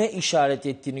güne işaret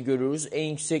ettiğini görüyoruz. En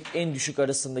yüksek en düşük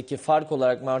arasındaki fark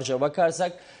olarak marja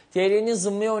bakarsak TL'nin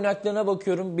zımni oynaklığına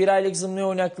bakıyorum. Bir aylık zımni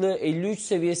oynaklığı 53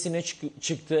 seviyesine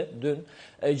çıktı dün.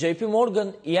 JP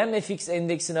Morgan EMFX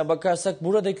endeksine bakarsak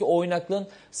buradaki oynaklığın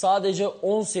sadece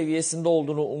 10 seviyesinde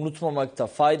olduğunu unutmamakta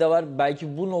fayda var.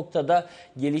 Belki bu noktada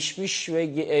gelişmiş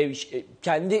ve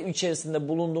kendi içerisinde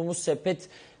bulunduğumuz sepet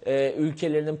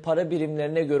ülkelerinin para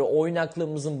birimlerine göre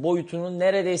oynaklığımızın boyutunun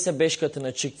neredeyse 5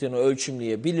 katına çıktığını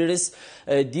ölçümleyebiliriz.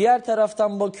 Diğer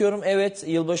taraftan bakıyorum, evet,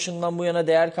 yılbaşından bu yana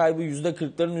değer kaybı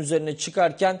 %40'ların üzerine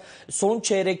çıkarken son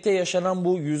çeyrekte yaşanan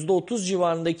bu %30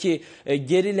 civarındaki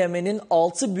gerilemenin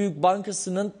 6 büyük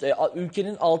bankasının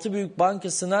ülkenin 6 büyük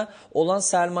bankasına olan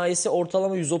sermayesi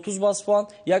ortalama 130 bas puan,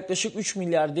 yaklaşık 3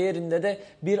 milyar değerinde de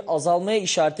bir azalmaya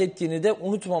işaret ettiğini de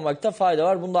unutmamakta fayda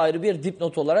var. Bunu da ayrı bir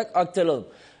dipnot olarak aktaralım.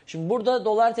 Şimdi burada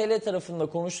dolar TL tarafında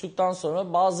konuştuktan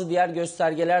sonra bazı diğer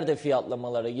göstergeler de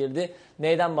fiyatlamalara girdi.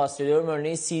 Neyden bahsediyorum?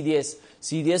 Örneğin CDS.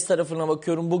 CDS tarafına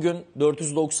bakıyorum, bugün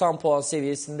 490 puan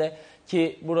seviyesinde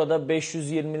ki burada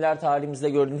 520'ler tarihimizde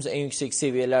gördüğümüz en yüksek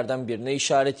seviyelerden birine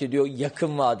işaret ediyor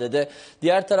yakın vadede.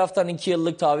 Diğer taraftan 2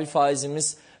 yıllık tahvil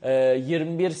faizimiz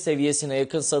 21 seviyesine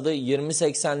yakınsadı.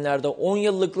 20.80'lerde 10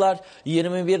 yıllıklar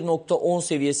 21.10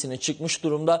 seviyesine çıkmış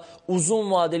durumda.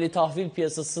 Uzun vadeli tahvil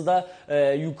piyasası da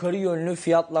yukarı yönlü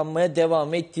fiyatlanmaya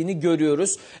devam ettiğini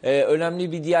görüyoruz.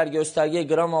 Önemli bir diğer gösterge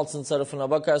gram altın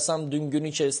tarafına bakarsam dün gün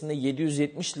içerisinde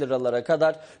 770 liralara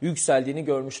kadar yükseldiğini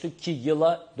görmüştük ki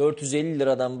yıla 450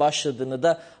 liradan başladığını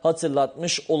da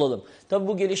hatırlatmış olalım. Tabi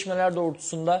bu gelişmeler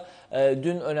doğrultusunda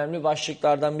dün önemli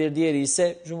başlıklardan bir diğeri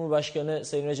ise Cumhurbaşkanı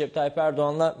Sayın Recep Tayyip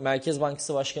Erdoğan'la Merkez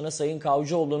Bankası Başkanı Sayın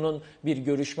Kavcıoğlu'nun bir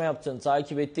görüşme yaptığını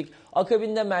takip ettik.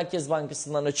 Akabinde Merkez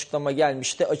Bankası'ndan açıklama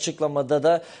gelmişti. Açıklamada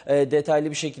da detaylı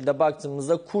bir şekilde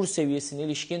baktığımızda kur seviyesine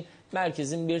ilişkin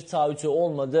merkezin bir taahhütü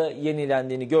olmadığı,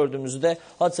 yenilendiğini gördüğümüzü de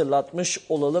hatırlatmış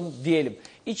olalım diyelim.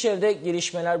 İçeride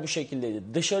gelişmeler bu şekildeydi.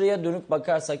 Dışarıya dönüp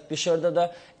bakarsak dışarıda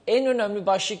da en önemli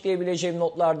başlık diyebileceğim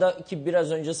notlarda ki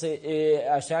biraz önce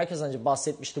Erşen Erkazancı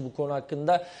bahsetmişti bu konu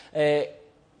hakkında.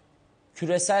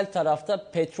 Küresel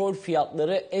tarafta petrol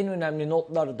fiyatları en önemli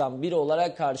notlardan biri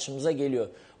olarak karşımıza geliyor.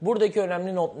 Buradaki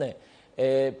önemli not ne?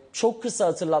 Çok kısa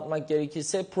hatırlatmak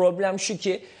gerekirse problem şu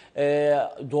ki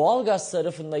doğalgaz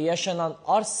tarafında yaşanan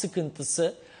arz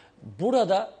sıkıntısı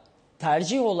burada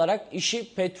tercih olarak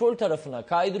işi petrol tarafına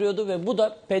kaydırıyordu ve bu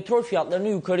da petrol fiyatlarını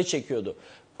yukarı çekiyordu.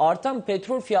 Artan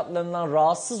petrol fiyatlarından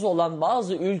rahatsız olan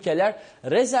bazı ülkeler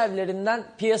rezervlerinden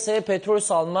piyasaya petrol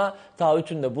salma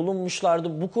taahhütünde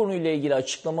bulunmuşlardı. Bu konuyla ilgili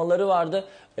açıklamaları vardı.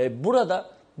 Burada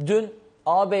dün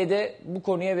ABD bu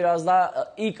konuya biraz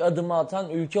daha ilk adımı atan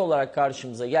ülke olarak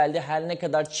karşımıza geldi. Her ne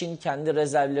kadar Çin kendi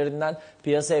rezervlerinden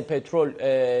piyasaya petrol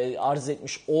arz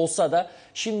etmiş olsa da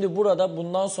şimdi burada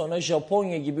bundan sonra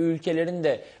Japonya gibi ülkelerin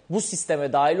de bu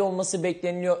sisteme dahil olması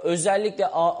bekleniliyor. Özellikle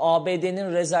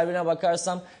ABD'nin rezervine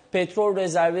bakarsam petrol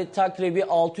rezervi takribi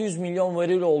 600 milyon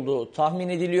varil olduğu tahmin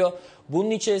ediliyor.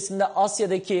 Bunun içerisinde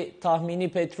Asya'daki tahmini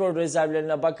petrol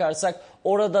rezervlerine bakarsak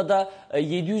orada da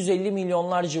 750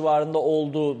 milyonlar civarında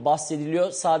olduğu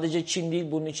bahsediliyor. Sadece Çin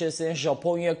değil, bunun içerisinde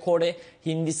Japonya, Kore,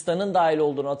 Hindistan'ın dahil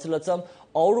olduğunu hatırlatalım.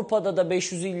 Avrupa'da da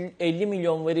 550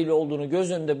 milyon varil olduğunu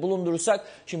göz önünde bulundurursak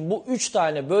şimdi bu 3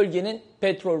 tane bölgenin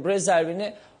petrol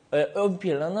rezervini ön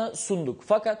plana sunduk.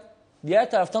 Fakat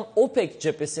diğer taraftan OPEC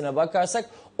cephesine bakarsak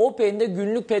OPEC'in de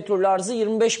günlük petrol arzı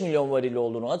 25 milyon varil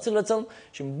olduğunu hatırlatalım.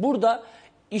 Şimdi burada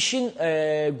işin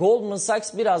Goldman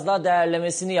Sachs biraz daha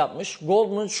değerlemesini yapmış.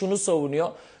 Goldman şunu savunuyor.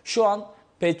 Şu an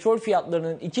petrol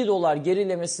fiyatlarının 2 dolar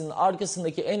gerilemesinin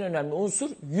arkasındaki en önemli unsur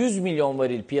 100 milyon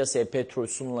varil piyasaya petrol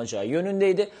sunulacağı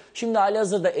yönündeydi. Şimdi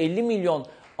halihazırda 50 milyon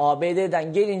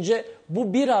ABD'den gelince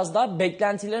bu biraz daha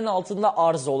beklentilerin altında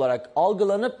arz olarak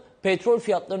algılanıp petrol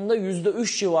fiyatlarında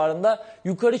 %3 civarında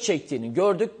yukarı çektiğini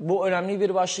gördük. Bu önemli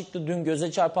bir başlıktı. Dün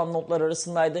göze çarpan notlar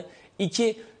arasındaydı.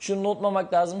 2, şunu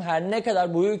unutmamak lazım. Her ne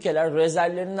kadar bu ülkeler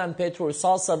rezervlerinden petrol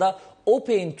salsa da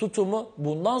OPEC'in tutumu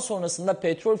bundan sonrasında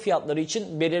petrol fiyatları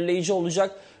için belirleyici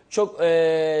olacak. Çok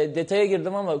detaya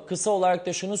girdim ama kısa olarak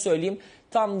da şunu söyleyeyim.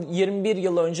 Tam 21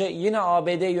 yıl önce yine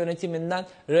ABD yönetiminden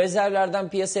rezervlerden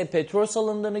piyasaya petrol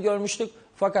salındığını görmüştük.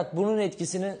 Fakat bunun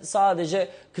etkisinin sadece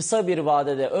kısa bir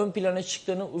vadede ön plana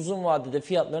çıktığını, uzun vadede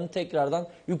fiyatların tekrardan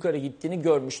yukarı gittiğini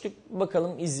görmüştük.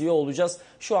 Bakalım izliyor olacağız.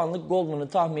 Şu anlık Goldman'ın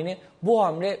tahmini bu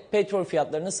hamle petrol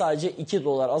fiyatlarını sadece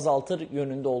 $2 azaltır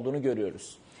yönünde olduğunu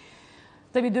görüyoruz.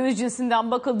 Tabii döviz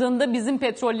cinsinden bakıldığında bizim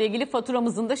petrolle ilgili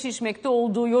faturamızın da şişmekte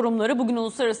olduğu yorumları bugün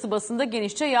uluslararası basında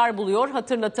genişçe yer buluyor.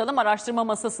 Hatırlatalım, araştırma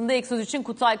masasında İlk Söz için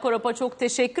Kutay Korap'a çok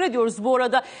teşekkür ediyoruz. Bu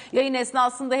arada yayın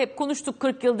esnasında hep konuştuk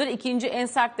 40 yıldır ikinci en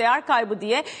sert değer kaybı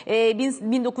diye.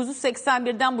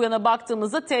 1981'den bu yana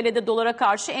baktığımızda TL'de dolara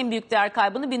karşı en büyük değer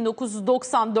kaybını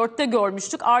 1994'te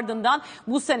görmüştük. Ardından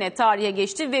bu sene tarihe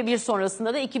geçti ve bir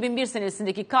sonrasında da 2001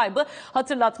 senesindeki kaybı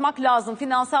hatırlatmak lazım.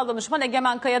 Finansal danışman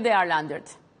Egemen Kaya değerlendirdi.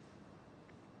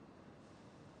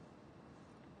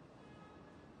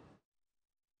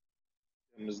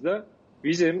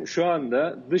 Bizim şu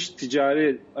anda dış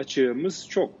ticari açığımız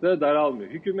çok da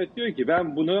daralmıyor. Hükümet diyor ki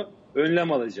ben bunu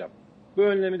önlem alacağım. Bu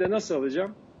önlemi de nasıl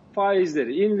alacağım?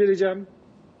 Faizleri indireceğim.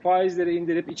 Faizleri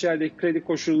indirip içerideki kredi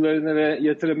koşullarını ve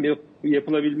yatırım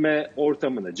yapılabilme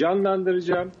ortamını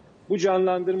canlandıracağım. Bu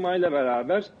canlandırmayla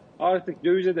beraber artık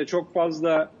dövize de çok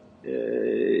fazla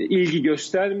ilgi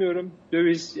göstermiyorum.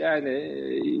 Döviz yani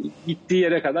gittiği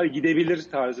yere kadar gidebilir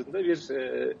tarzında bir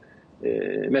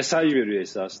mesaj veriyor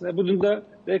esasında. Bunun da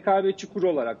rekabetçi kur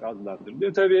olarak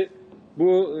adlandırılıyor. Tabii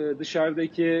bu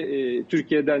dışarıdaki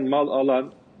Türkiye'den mal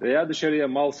alan veya dışarıya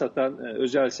mal satan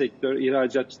özel sektör,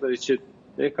 ihracatçılar için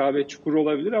rekabetçi kur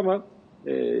olabilir ama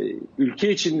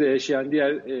ülke içinde yaşayan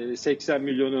diğer 80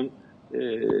 milyonun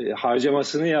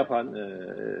harcamasını yapan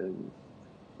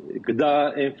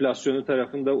gıda enflasyonu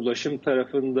tarafında, ulaşım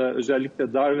tarafında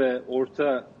özellikle dar ve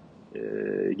orta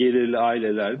gelirli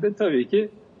ailelerde tabii ki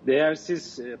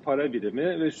değersiz para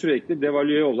birimi ve sürekli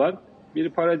devalüe olan bir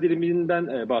para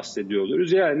diriminden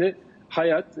bahsediyoruz. Yani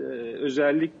hayat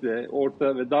özellikle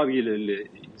orta ve dar gelirli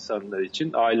insanlar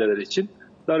için, aileler için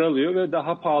daralıyor ve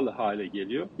daha pahalı hale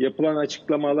geliyor. Yapılan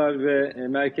açıklamalar ve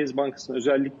Merkez Bankası'nın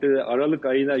özellikle Aralık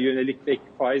ayına yönelik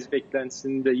faiz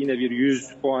beklentisinde yine bir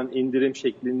 100 puan indirim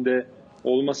şeklinde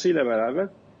olmasıyla beraber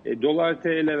dolar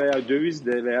TL veya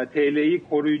dövizde veya TL'yi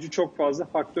koruyucu çok fazla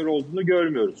faktör olduğunu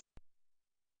görmüyoruz.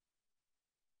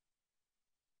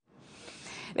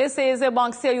 Ve SYZ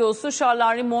Bank CEO'su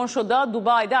Charles-Henri Monchot da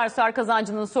Dubai'de Ersar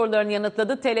Kazancı'nın sorularını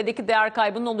yanıtladı. TL'deki değer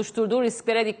kaybının oluşturduğu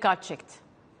risklere dikkat çekti.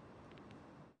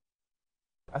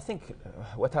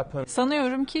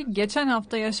 Sanıyorum ki geçen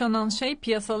hafta yaşanan şey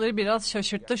piyasaları biraz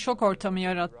şaşırttı, şok ortamı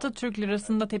yarattı. Türk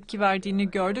lirasında tepki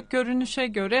verdiğini gördük. Görünüşe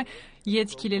göre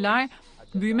yetkililer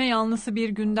büyüme yanlısı bir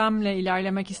gündemle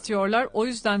ilerlemek istiyorlar. O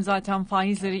yüzden zaten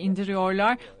faizleri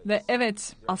indiriyorlar. Ve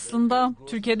evet, aslında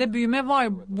Türkiye'de büyüme var.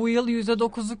 Bu yıl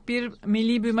 %9'luk bir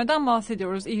milli büyümeden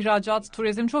bahsediyoruz. İhracat,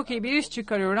 turizm çok iyi bir iş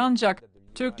çıkarıyor ancak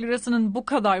Türk lirasının bu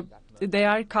kadar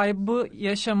değer kaybı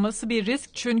yaşaması bir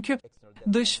risk. Çünkü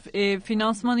dış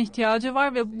finansman ihtiyacı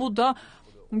var ve bu da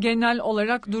genel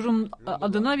olarak durum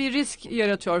adına bir risk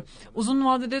yaratıyor. Uzun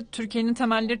vadede Türkiye'nin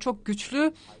temelleri çok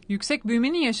güçlü, yüksek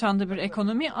büyümenin yaşandığı bir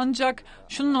ekonomi. Ancak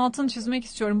şunun altını çizmek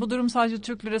istiyorum. Bu durum sadece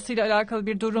Türk lirasıyla alakalı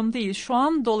bir durum değil. Şu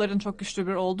an doların çok güçlü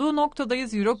bir olduğu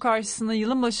noktadayız. Euro karşısında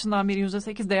yılın başından beri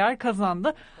 %8 değer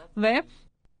kazandı ve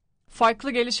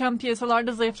farklı gelişen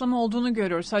piyasalarda zayıflama olduğunu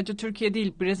görüyoruz. Sadece Türkiye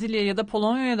değil, Brezilya ya da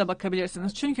Polonya'ya da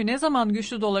bakabilirsiniz. Çünkü ne zaman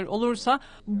güçlü dolar olursa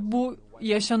bu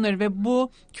yaşanır ve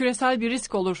bu küresel bir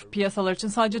risk olur piyasalar için.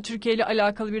 Sadece Türkiye ile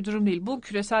alakalı bir durum değil. Bu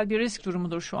küresel bir risk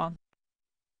durumudur şu an.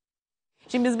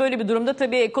 Şimdi biz böyle bir durumda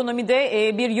tabii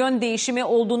ekonomide bir yön değişimi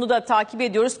olduğunu da takip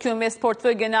ediyoruz. Qinvest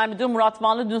Portföy Genel Müdürü Murat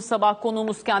Vanlı dün sabah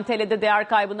konuğumuzken TL'de değer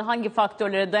kaybını hangi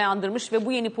faktörlere dayandırmış ve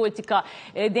bu yeni politika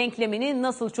denklemini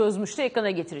nasıl çözmüştü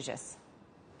ekrana getireceğiz.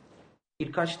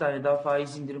 Birkaç tane daha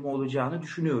faiz indirimi olacağını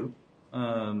düşünüyorum.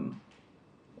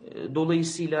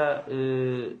 Dolayısıyla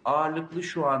ağırlıklı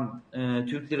şu an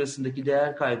Türk lirasındaki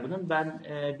değer kaybının ben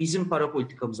bizim para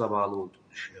politikamıza bağlı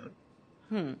olduğunu düşünüyorum.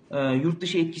 Yurt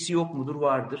dışı etkisi yok mudur?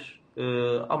 Vardır.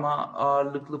 Ama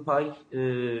ağırlıklı pay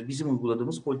bizim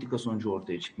uyguladığımız politika sonucu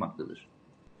ortaya çıkmaktadır.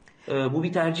 Bu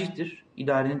bir tercihtir.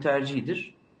 İdarenin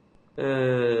tercihidir.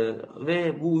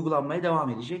 ve bu uygulanmaya devam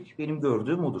edecek. Benim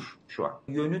gördüğüm odur şu an.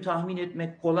 Yönü tahmin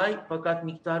etmek kolay fakat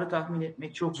miktarı tahmin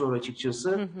etmek çok zor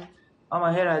açıkçası.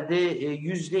 Ama herhalde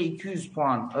 %200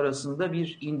 puan arasında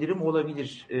bir indirim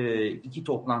olabilir iki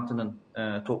toplantının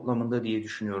toplamında diye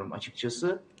düşünüyorum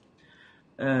açıkçası.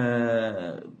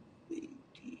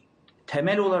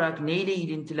 Temel olarak neyle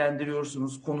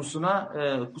ilintilendiriyorsunuz konusuna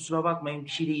kusura bakmayın bir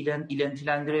şeyle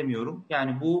ilintilendiremiyorum.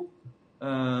 Yani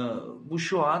bu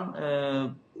şu an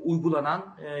uygulanan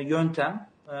yöntem.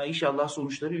 İnşallah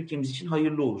sonuçları ülkemiz için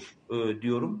hayırlı olur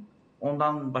diyorum.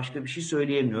 Ondan başka bir şey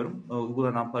söyleyemiyorum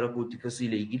uygulanan para politikası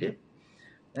ile ilgili.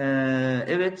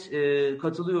 Evet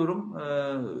katılıyorum.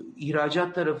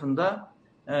 İhracat tarafında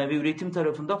ve üretim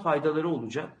tarafında faydaları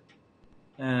olacak.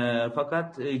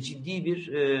 Fakat ciddi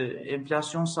bir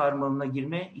enflasyon sarmalına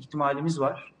girme ihtimalimiz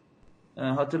var.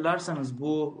 Hatırlarsanız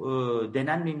bu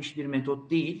denenmemiş bir metot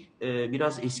değil.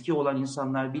 Biraz eski olan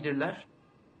insanlar bilirler.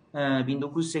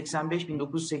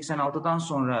 1985-1986'dan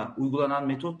sonra uygulanan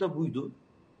metot da buydu.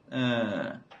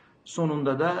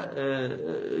 Sonunda da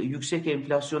yüksek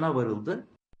enflasyona varıldı.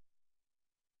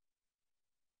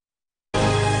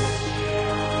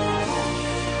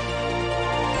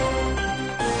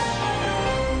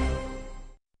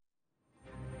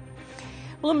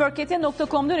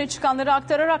 BloombergHT.com'da öne çıkanları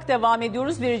aktararak devam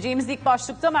ediyoruz. Vereceğimiz ilk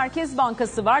başlıkta Merkez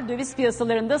Bankası var. Döviz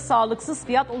piyasalarında sağlıksız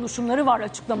fiyat oluşumları var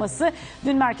açıklaması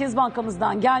dün Merkez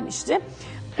Bankamızdan gelmişti.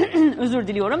 Özür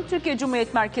diliyorum. Türkiye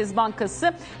Cumhuriyet Merkez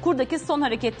Bankası kurdaki son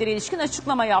hareketlere ilişkin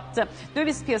açıklama yaptı.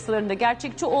 Döviz piyasalarında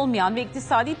gerçekçi olmayan ve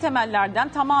iktisadi temellerden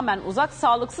tamamen uzak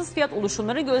sağlıksız fiyat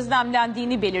oluşumları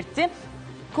gözlemlendiğini belirtti.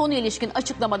 Konuya ilişkin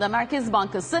açıklamada Merkez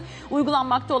Bankası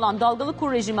uygulanmakta olan dalgalı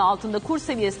kur rejimi altında kur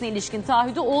seviyesine ilişkin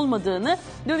taahhüdü olmadığını,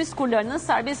 döviz kurlarının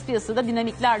serbest piyasada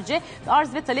dinamiklerce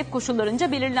arz ve talep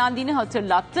koşullarınca belirlendiğini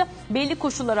hatırlattı. Belli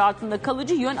koşullar altında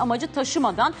kalıcı yön amacı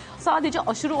taşımadan sadece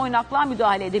aşırı oynaklığa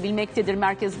müdahale edebilmektedir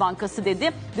Merkez Bankası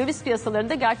dedi. Döviz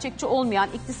piyasalarında gerçekçi olmayan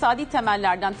iktisadi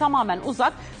temellerden tamamen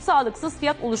uzak sağlıksız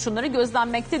fiyat oluşumları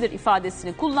gözlenmektedir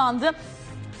ifadesini kullandı.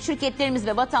 Şirketlerimiz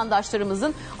ve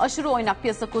vatandaşlarımızın aşırı oynak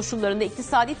piyasa koşullarında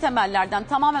iktisadi temellerden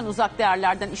tamamen uzak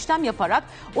değerlerden işlem yaparak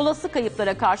olası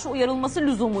kayıplara karşı uyarılması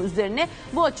lüzumu üzerine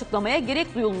bu açıklamaya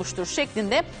gerek duyulmuştur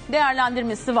şeklinde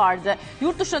değerlendirmesi vardı.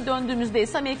 Yurt dışına döndüğümüzde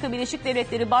ise Amerika Birleşik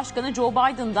Devletleri Başkanı Joe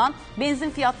Biden'dan benzin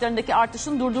fiyatlarındaki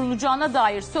artışın durdurulacağına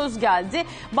dair söz geldi.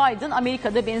 Biden,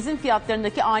 Amerika'da benzin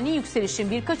fiyatlarındaki ani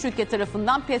yükselişin birkaç ülke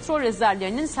tarafından petrol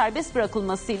rezervlerinin serbest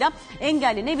bırakılmasıyla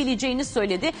engellenebileceğini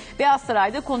söyledi. Beyaz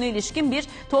Saray'da konuya ilişkin bir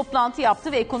toplantı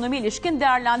yaptı ve ekonomi ilişkin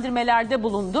değerlendirmelerde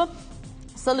bulundu.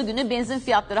 Salı günü benzin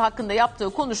fiyatları hakkında yaptığı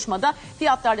konuşmada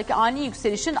fiyatlardaki ani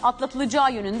yükselişin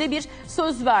atlatılacağı yönünde bir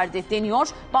söz verdi deniyor.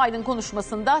 Biden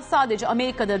konuşmasında sadece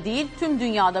Amerika'da değil tüm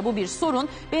dünyada bu bir sorun.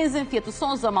 Benzin fiyatı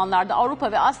son zamanlarda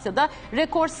Avrupa ve Asya'da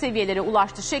rekor seviyelere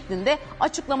ulaştı şeklinde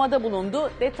açıklamada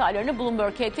bulundu. Detaylarını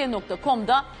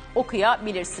BloombergHT.com'da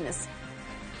okuyabilirsiniz.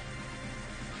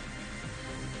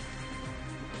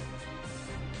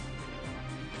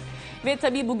 Ve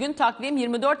tabii bugün takvim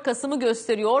 24 Kasım'ı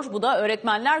gösteriyor. Bu da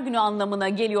Öğretmenler Günü anlamına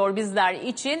geliyor bizler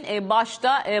için.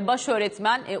 Başta baş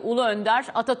öğretmen Ulu Önder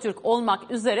Atatürk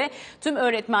olmak üzere tüm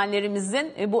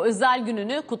öğretmenlerimizin bu özel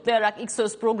gününü kutlayarak İlk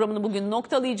Söz programını bugün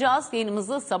noktalayacağız.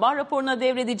 Yayınımızı sabah raporuna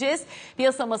devredeceğiz.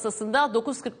 Piyasa masasında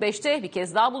 9.45'te bir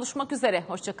kez daha buluşmak üzere.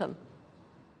 Hoşçakalın.